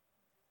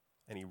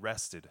 And he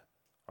rested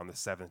on the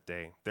seventh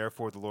day.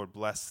 Therefore the Lord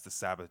blessed the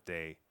Sabbath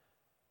day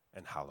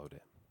and hallowed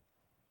it.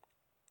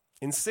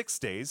 In 6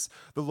 days,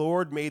 the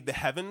Lord made the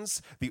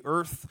heavens, the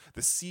earth,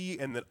 the sea,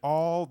 and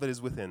all that is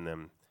within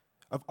them.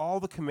 Of all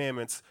the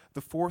commandments,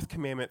 the fourth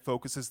commandment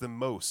focuses the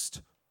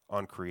most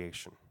on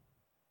creation.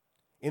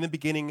 In the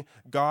beginning,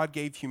 God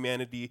gave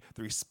humanity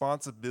the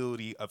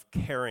responsibility of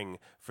caring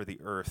for the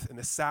earth, and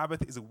the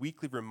Sabbath is a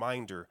weekly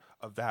reminder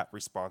of that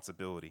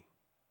responsibility.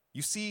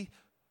 You see,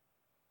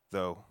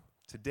 though,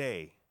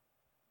 today,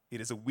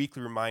 it is a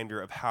weekly reminder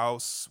of how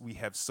we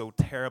have so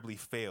terribly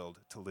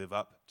failed to live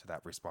up to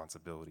that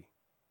responsibility.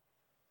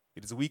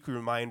 It is a weekly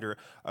reminder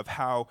of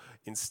how,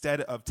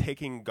 instead of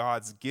taking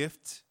God's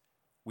gift,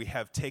 we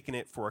have taken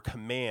it for a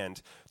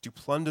command to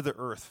plunder the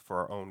earth for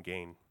our own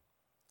gain.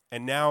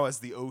 And now, as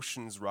the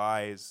oceans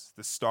rise,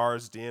 the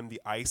stars dim, the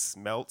ice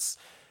melts,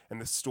 and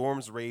the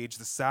storms rage,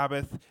 the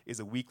Sabbath is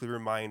a weekly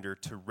reminder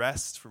to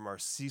rest from our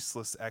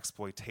ceaseless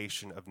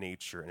exploitation of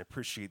nature and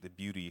appreciate the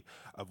beauty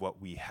of what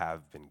we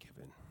have been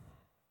given.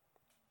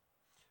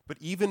 But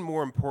even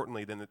more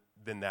importantly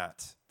than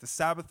that, the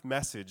Sabbath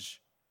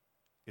message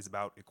is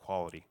about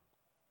equality.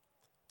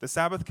 The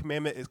Sabbath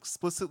commandment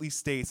explicitly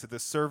states that the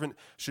servant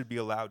should be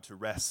allowed to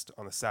rest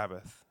on the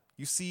Sabbath.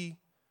 You see,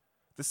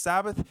 the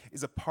Sabbath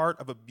is a part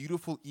of a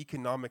beautiful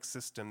economic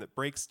system that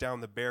breaks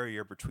down the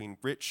barrier between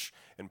rich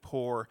and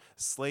poor,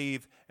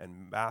 slave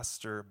and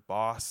master,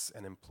 boss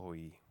and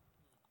employee.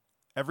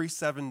 Every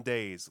 7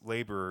 days,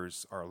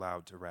 laborers are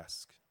allowed to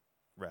rest.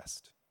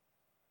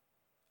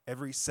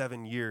 Every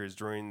 7 years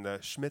during the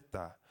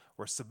Shemitah,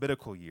 or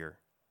sabbatical year,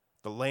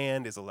 the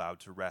land is allowed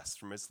to rest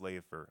from its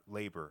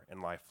labor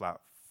and lie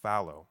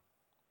fallow.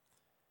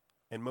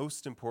 And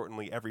most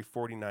importantly, every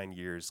 49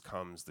 years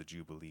comes the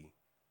Jubilee.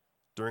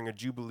 During a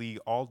Jubilee,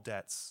 all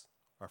debts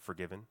are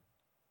forgiven.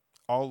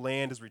 All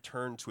land is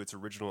returned to its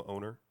original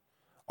owner.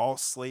 All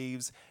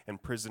slaves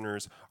and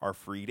prisoners are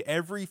freed.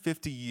 Every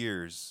 50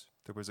 years,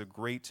 there was a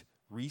great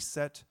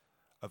reset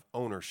of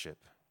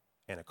ownership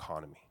and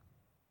economy.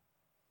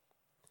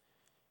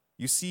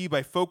 You see,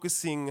 by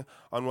focusing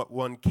on what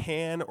one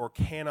can or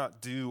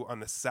cannot do on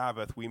the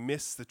Sabbath, we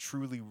miss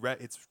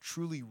its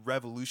truly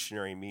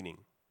revolutionary meaning.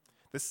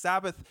 The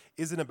Sabbath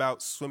isn't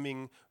about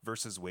swimming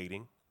versus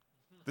waiting.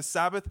 The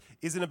Sabbath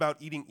isn't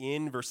about eating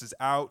in versus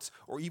out,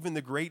 or even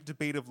the great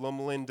debate of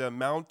Loma Linda,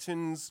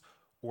 mountains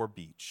or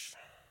beach.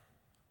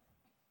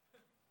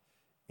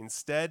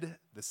 Instead,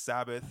 the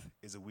Sabbath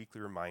is a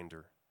weekly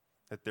reminder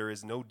that there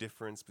is no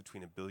difference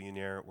between a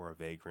billionaire or a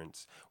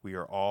vagrant. We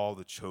are all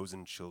the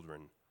chosen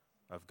children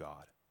of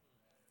God.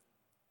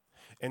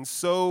 And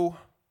so,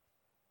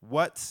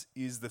 what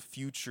is the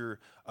future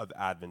of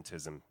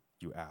Adventism,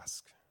 you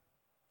ask?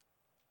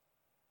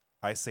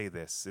 I say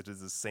this: it is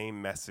the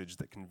same message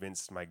that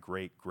convinced my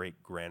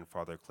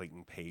great-great-grandfather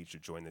Clayton Page to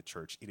join the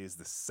church. It is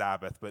the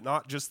Sabbath, but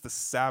not just the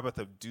Sabbath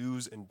of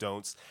do's and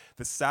don'ts,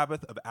 the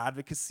Sabbath of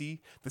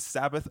advocacy, the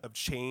Sabbath of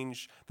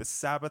change, the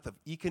Sabbath of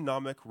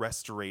economic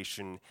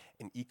restoration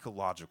and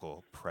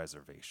ecological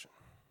preservation.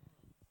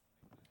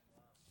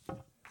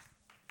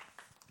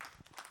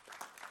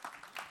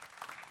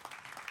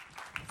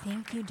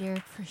 Thank you,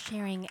 Derek, for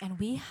sharing. And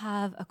we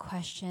have a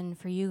question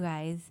for you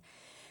guys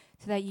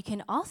so that you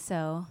can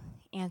also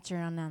answer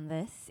on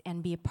this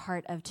and be a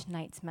part of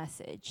tonight's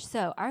message.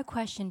 So our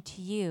question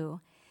to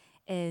you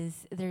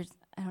is, I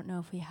don't know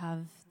if we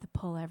have the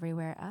poll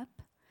everywhere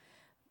up,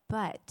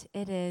 but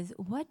it is,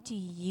 what do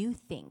you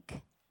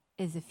think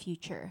is the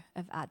future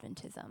of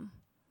Adventism?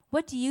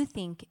 What do you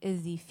think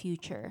is the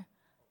future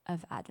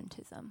of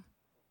Adventism?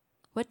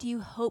 What do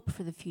you hope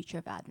for the future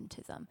of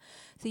Adventism?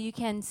 So you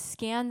can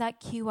scan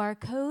that QR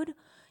code,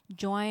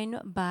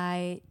 join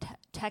by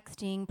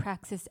texting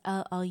Praxis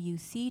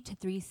LLUC to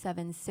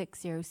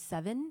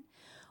 37607,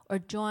 or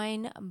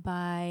join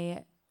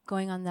by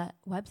going on the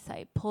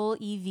website,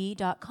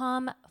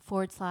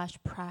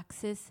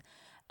 pollev.com/Praxis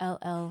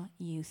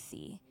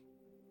LLUC.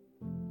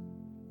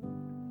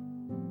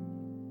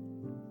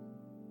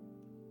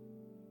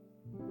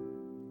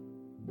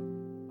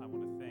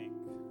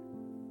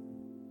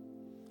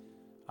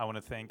 I want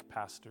to thank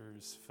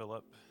Pastors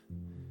Philip,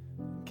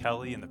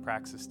 Kelly, and the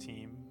Praxis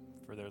team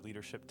for their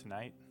leadership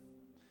tonight.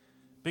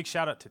 Big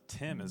shout out to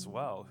Tim as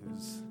well,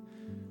 who's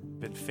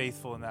been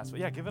faithful in that. So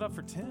yeah, give it up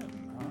for Tim.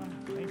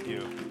 Thank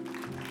you.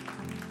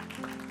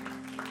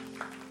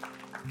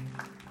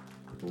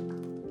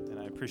 And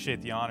I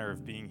appreciate the honor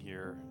of being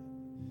here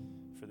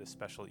for this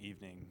special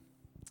evening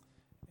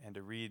and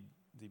to read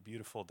the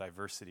beautiful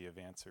diversity of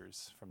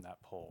answers from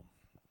that poll.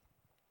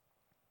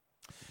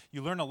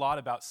 You learn a lot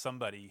about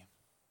somebody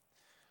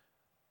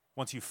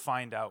once you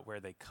find out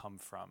where they come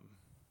from.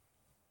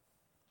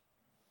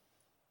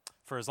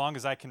 for as long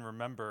as I can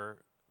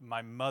remember,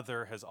 my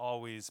mother has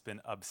always been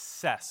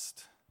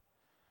obsessed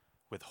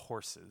with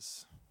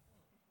horses.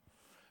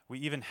 We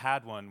even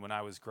had one when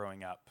I was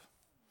growing up.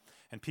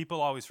 And people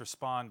always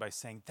respond by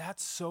saying,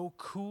 "That's so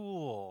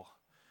cool."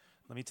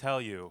 Let me tell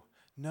you,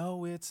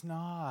 no, it's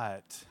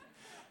not.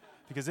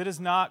 Because it is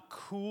not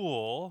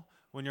cool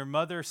when your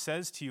mother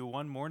says to you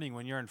one morning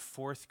when you're in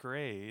 4th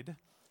grade,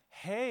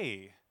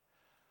 "Hey,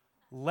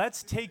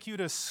 let's take you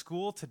to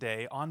school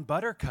today on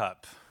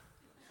Buttercup."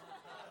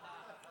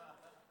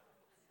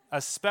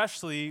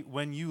 Especially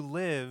when you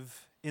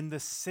live in the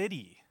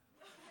city.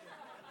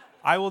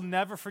 I will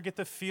never forget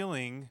the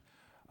feeling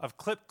of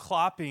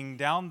clip-clopping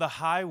down the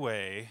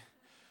highway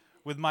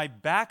with my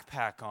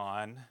backpack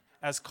on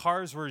as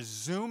cars were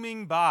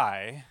zooming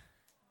by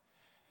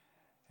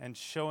and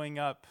showing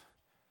up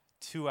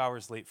 2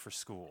 hours late for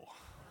school.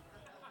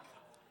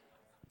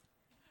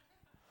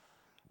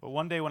 But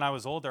one day when I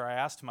was older, I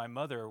asked my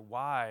mother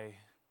why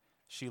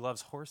she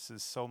loves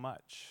horses so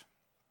much.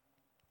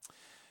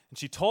 And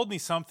she told me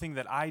something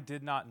that I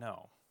did not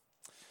know.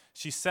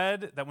 She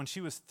said that when she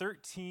was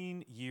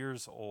 13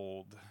 years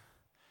old,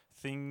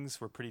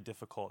 things were pretty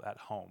difficult at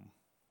home.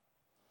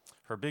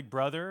 Her big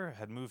brother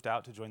had moved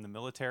out to join the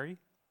military,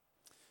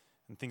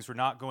 and things were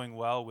not going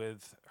well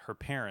with her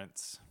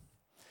parents.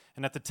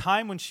 And at the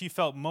time when she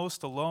felt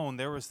most alone,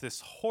 there was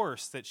this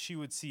horse that she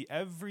would see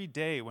every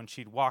day when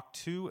she'd walk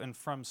to and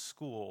from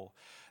school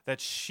that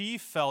she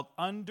felt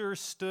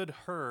understood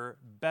her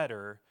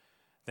better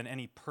than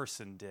any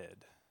person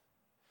did.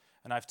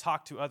 And I've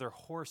talked to other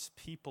horse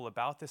people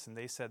about this, and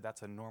they said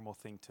that's a normal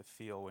thing to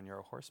feel when you're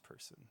a horse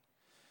person.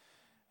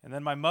 And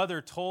then my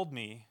mother told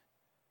me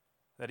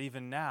that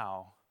even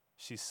now,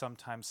 she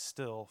sometimes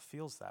still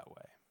feels that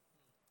way.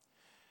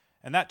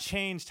 And that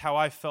changed how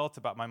I felt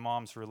about my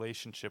mom's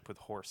relationship with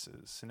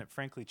horses, and it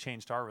frankly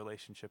changed our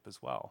relationship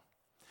as well.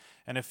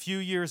 And a few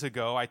years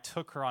ago, I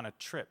took her on a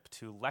trip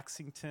to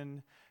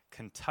Lexington,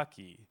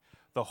 Kentucky,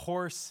 the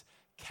horse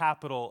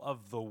capital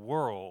of the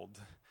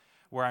world,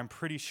 where I'm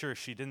pretty sure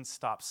she didn't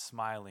stop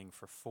smiling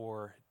for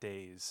 4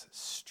 days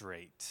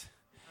straight.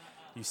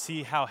 You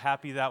see how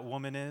happy that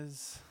woman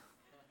is?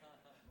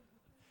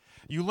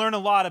 You learn a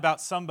lot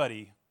about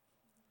somebody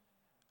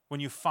when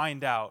you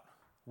find out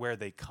where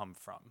they come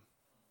from.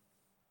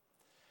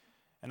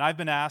 And I've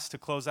been asked to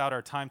close out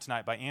our time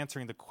tonight by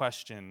answering the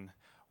question,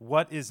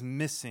 what is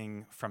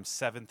missing from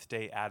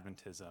Seventh-day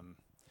Adventism?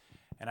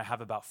 And I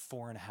have about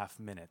 4.5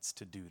 minutes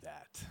to do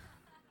that.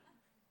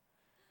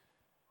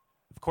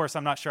 Of course,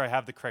 I'm not sure I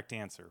have the correct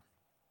answer.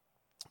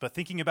 But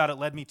thinking about it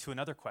led me to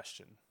another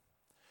question.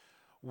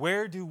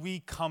 Where do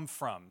we come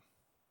from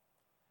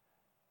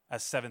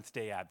as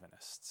Seventh-day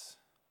Adventists?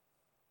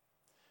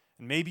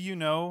 And maybe you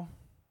know,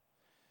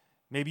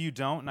 maybe you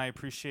don't, and I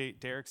appreciate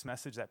Derek's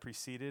message that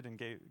preceded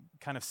and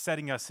kind of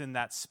setting us in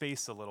that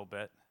space a little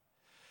bit.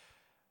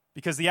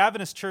 Because the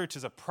Adventist Church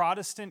is a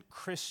Protestant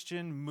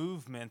Christian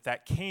movement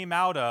that came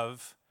out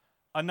of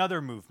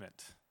another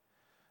movement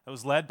that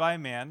was led by a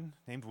man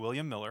named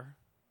William Miller,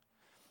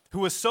 who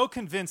was so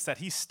convinced that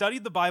he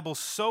studied the Bible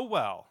so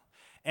well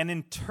and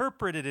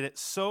interpreted it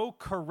so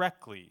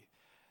correctly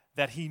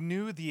that he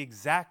knew the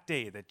exact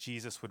day that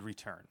Jesus would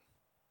return,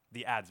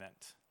 the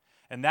Advent.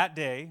 And that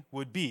day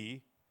would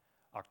be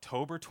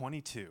October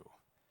 22,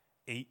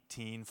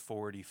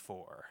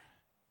 1844.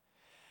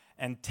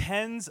 And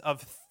tens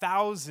of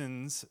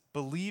thousands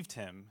believed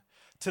him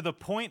to the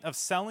point of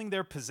selling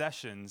their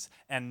possessions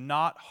and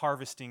not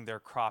harvesting their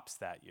crops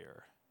that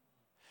year.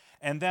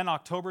 And then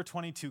October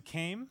 22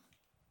 came,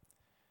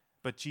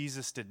 but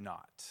Jesus did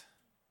not.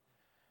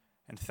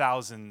 And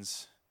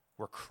thousands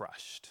were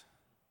crushed.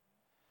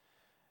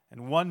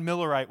 And one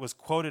Millerite was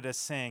quoted as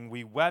saying,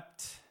 "We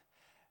wept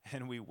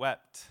and we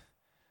wept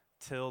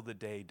till the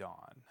day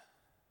dawned."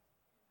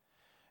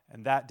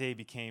 And that day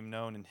became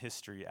known in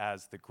history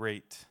as the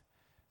Great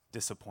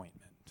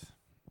Disappointment.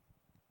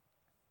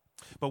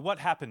 But what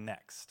happened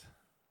next?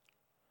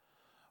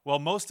 Well,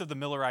 most of the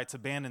Millerites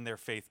abandoned their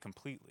faith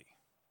completely,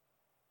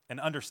 and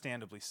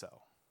understandably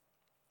so.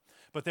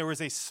 But there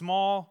was a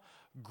small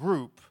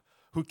group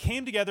who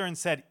came together and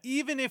said,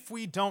 even if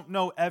we don't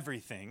know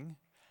everything,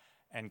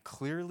 and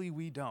clearly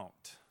we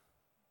don't,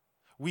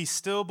 we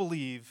still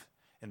believe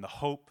in the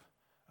hope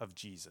of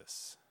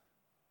Jesus.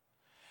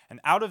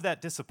 And out of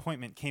that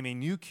disappointment came a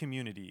new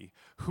community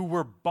who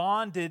were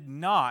bonded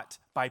not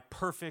by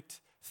perfect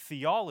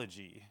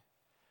theology,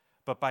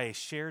 but by a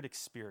shared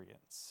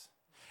experience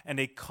and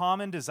a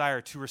common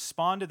desire to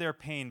respond to their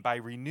pain by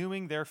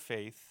renewing their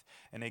faith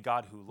in a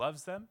God who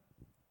loves them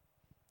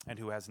and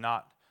who has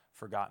not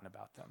forgotten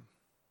about them.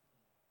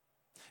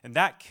 And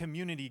that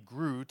community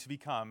grew to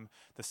become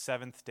the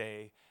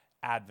Seventh-day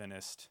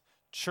Adventist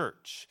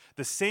Church,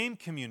 the same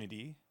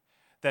community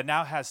that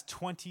now has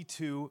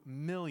 22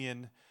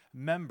 million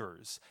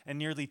members and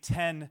nearly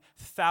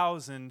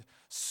 10,000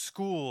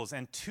 schools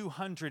and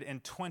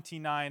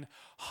 229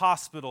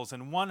 hospitals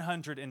and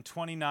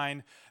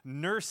 129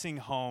 nursing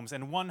homes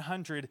and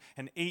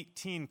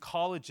 118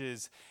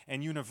 colleges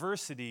and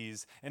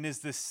universities, and is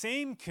the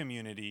same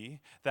community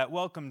that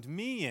welcomed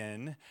me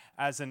in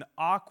as an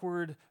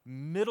awkward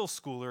middle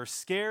schooler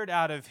scared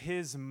out of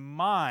his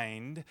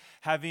mind,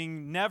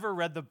 having never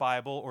read the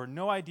Bible or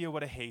no idea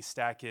what a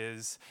haystack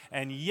is.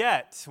 And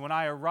yet, when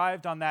I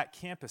arrived on that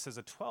campus as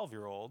a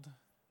 12-year-old,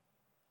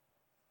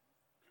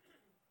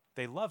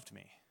 they loved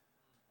me.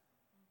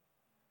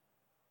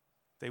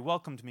 They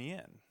welcomed me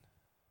in.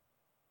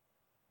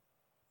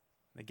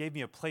 They gave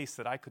me a place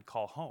that I could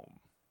call home.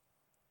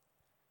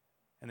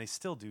 And they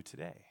still do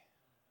today.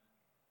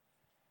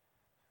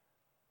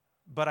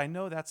 But I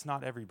know that's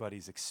not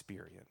everybody's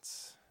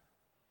experience.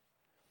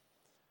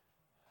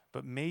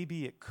 But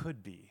maybe it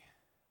could be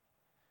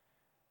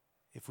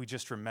if we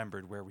just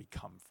remembered where we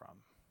come from.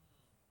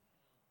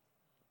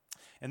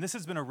 And this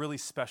has been a really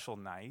special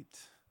night.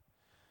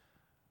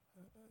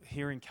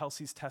 Hearing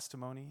Kelsey's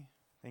testimony,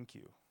 thank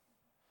you.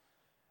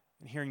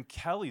 And hearing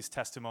Kelly's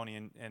testimony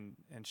and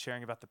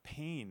sharing about the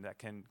pain that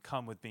can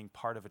come with being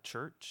part of a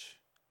church.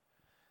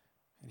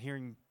 And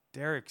hearing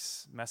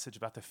Derek's message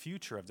about the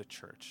future of the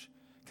church.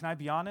 Can I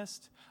be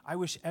honest? I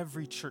wish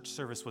every church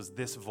service was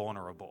this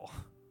vulnerable.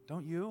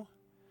 Don't you?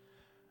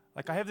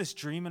 Like, I have this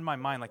dream in my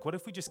mind, like, what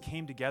if we just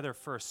came together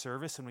for a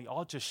service and we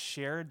all just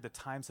shared the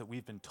times that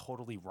we've been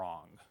totally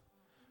wrong?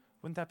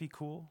 Wouldn't that be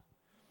cool?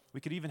 We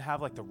could even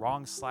have, like, the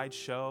wrong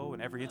slideshow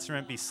and every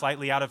instrument be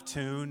slightly out of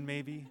tune,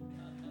 maybe.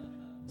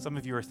 Some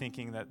of you are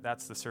thinking that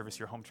that's the service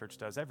your home church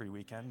does every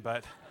weekend,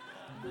 but...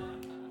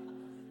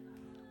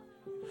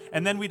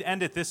 And then we'd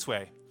end it this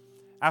way.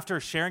 After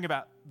sharing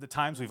about the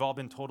times we've all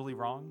been totally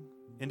wrong,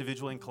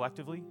 individually and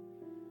collectively,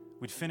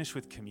 we'd finish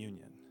with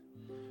communion,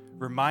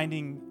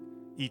 reminding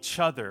each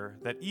other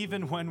that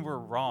even when we're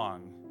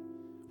wrong,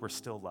 we're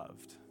still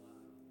loved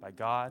by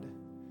God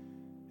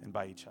and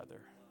by each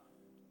other.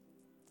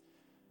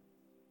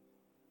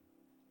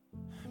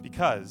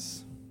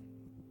 Because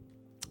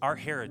our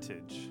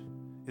heritage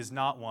is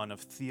not one of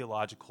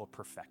theological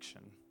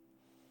perfection.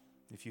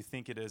 If you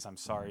think it is, I'm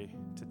sorry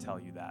to tell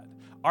you that.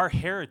 Our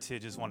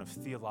heritage is one of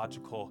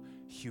theological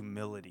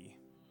humility.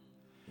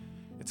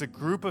 It's a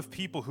group of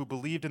people who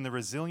believed in the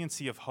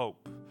resiliency of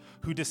hope,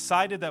 who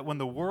decided that when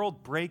the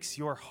world breaks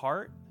your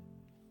heart,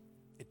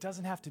 it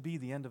doesn't have to be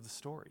the end of the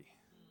story.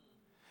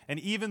 And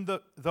even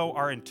though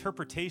our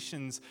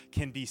interpretations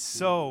can be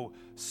so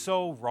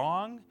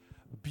wrong,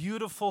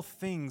 beautiful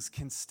things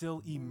can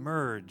still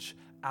emerge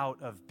out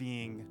of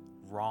being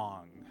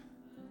wrong.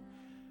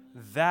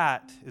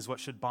 That is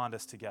what should bond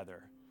us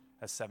together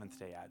as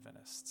Seventh-day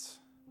Adventists.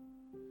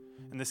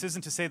 And this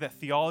isn't to say that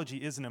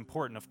theology isn't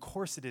important. Of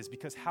course it is,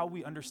 because how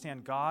we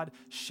understand God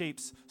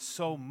shapes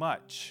so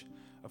much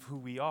of who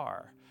we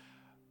are.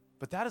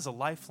 But that is a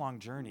lifelong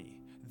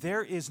journey.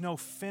 There is no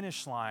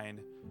finish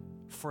line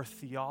for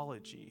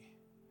theology.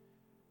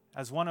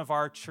 As one of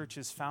our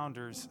church's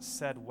founders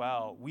said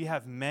well, we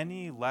have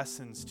many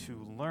lessons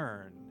to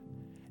learn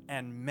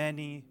and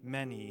many,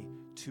 many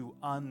to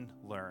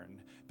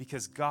unlearn,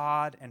 because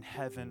God and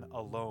heaven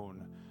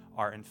alone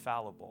are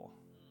infallible.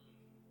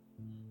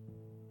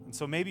 And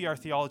so maybe our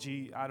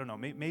theology, I don't know,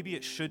 maybe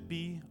it should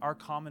be our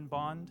common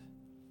bond.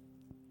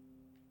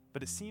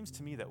 But it seems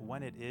to me that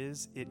when it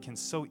is, it can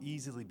so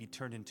easily be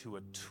turned into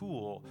a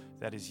tool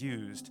that is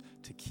used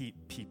to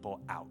keep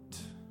people out.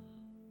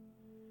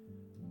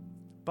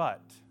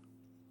 But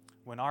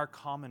when our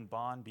common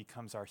bond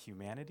becomes our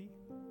humanity,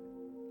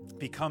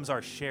 becomes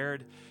our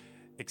shared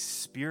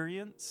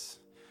experience,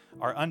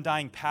 our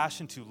undying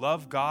passion to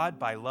love God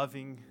by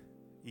loving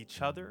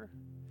each other,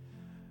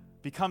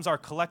 becomes our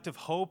collective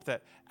hope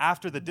that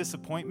after the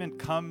disappointment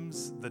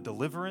comes the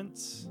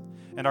deliverance,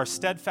 and our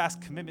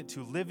steadfast commitment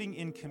to living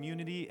in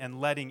community and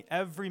letting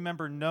every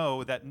member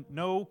know that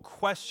no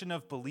question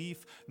of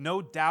belief,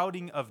 no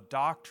doubting of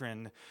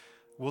doctrine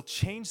will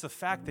change the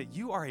fact that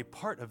you are a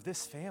part of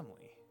this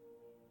family.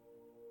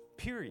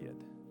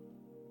 Period.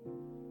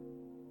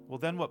 Well,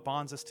 then what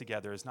bonds us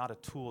together is not a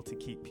tool to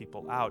keep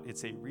people out.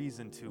 It's a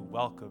reason to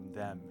welcome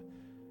them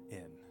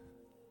in.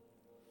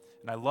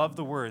 And I love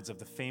the words of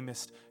the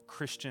famous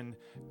Christian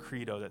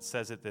credo that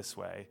says it this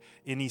way: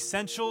 in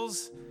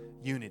essentials,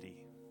 unity.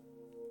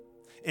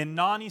 In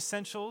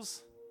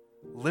non-essentials,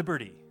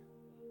 liberty.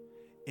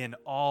 In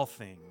all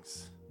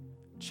things,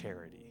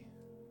 charity.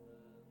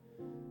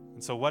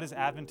 And so what is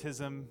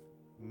Adventism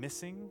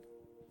missing?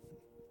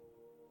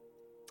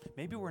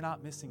 Maybe we're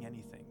not missing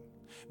anything.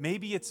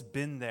 Maybe it's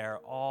been there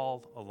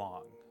all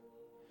along.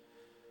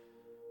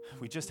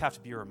 We just have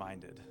to be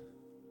reminded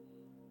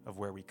of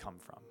where we come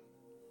from.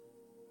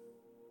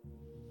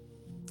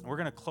 We're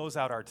going to close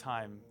out our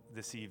time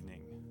this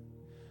evening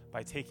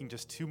by taking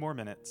just 2 more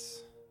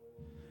minutes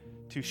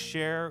to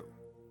share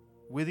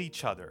with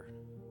each other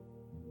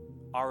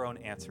our own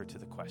answer to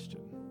the question.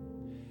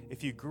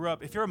 If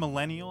you're a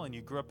millennial and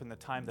you grew up in the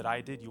time that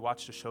I did, you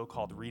watched a show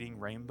called Reading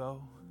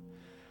Rainbow.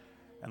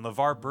 And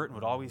LeVar Burton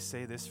would always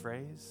say this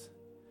phrase,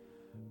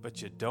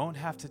 but you don't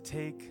have to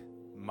take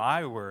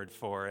my word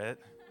for it.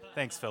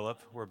 Thanks,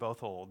 Philip. We're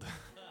both old.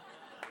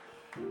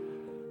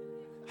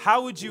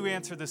 How would you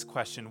answer this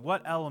question?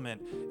 What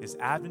element is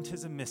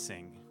Adventism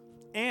missing?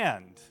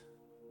 And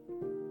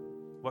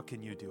what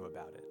can you do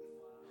about it?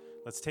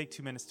 Let's take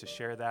 2 minutes to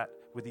share that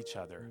with each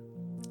other,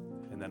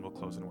 and then we'll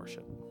close in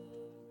worship.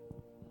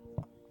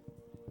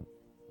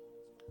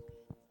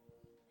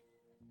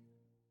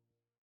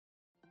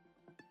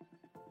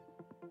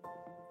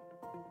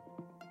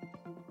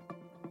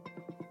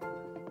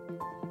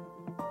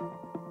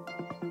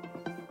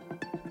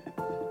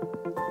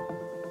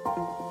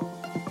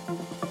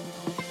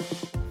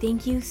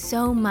 Thank you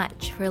so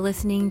much for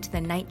listening to the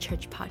Night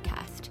Church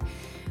podcast.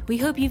 We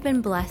hope you've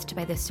been blessed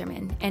by this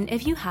sermon, and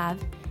if you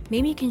have,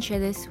 maybe you can share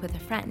this with a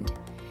friend.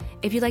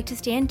 If you'd like to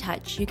stay in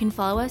touch, you can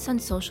follow us on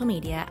social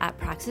media at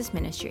Praxis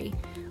Ministry,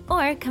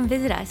 or come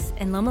visit us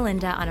in Loma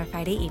Linda on a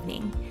Friday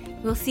evening.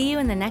 We'll see you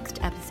in the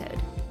next episode.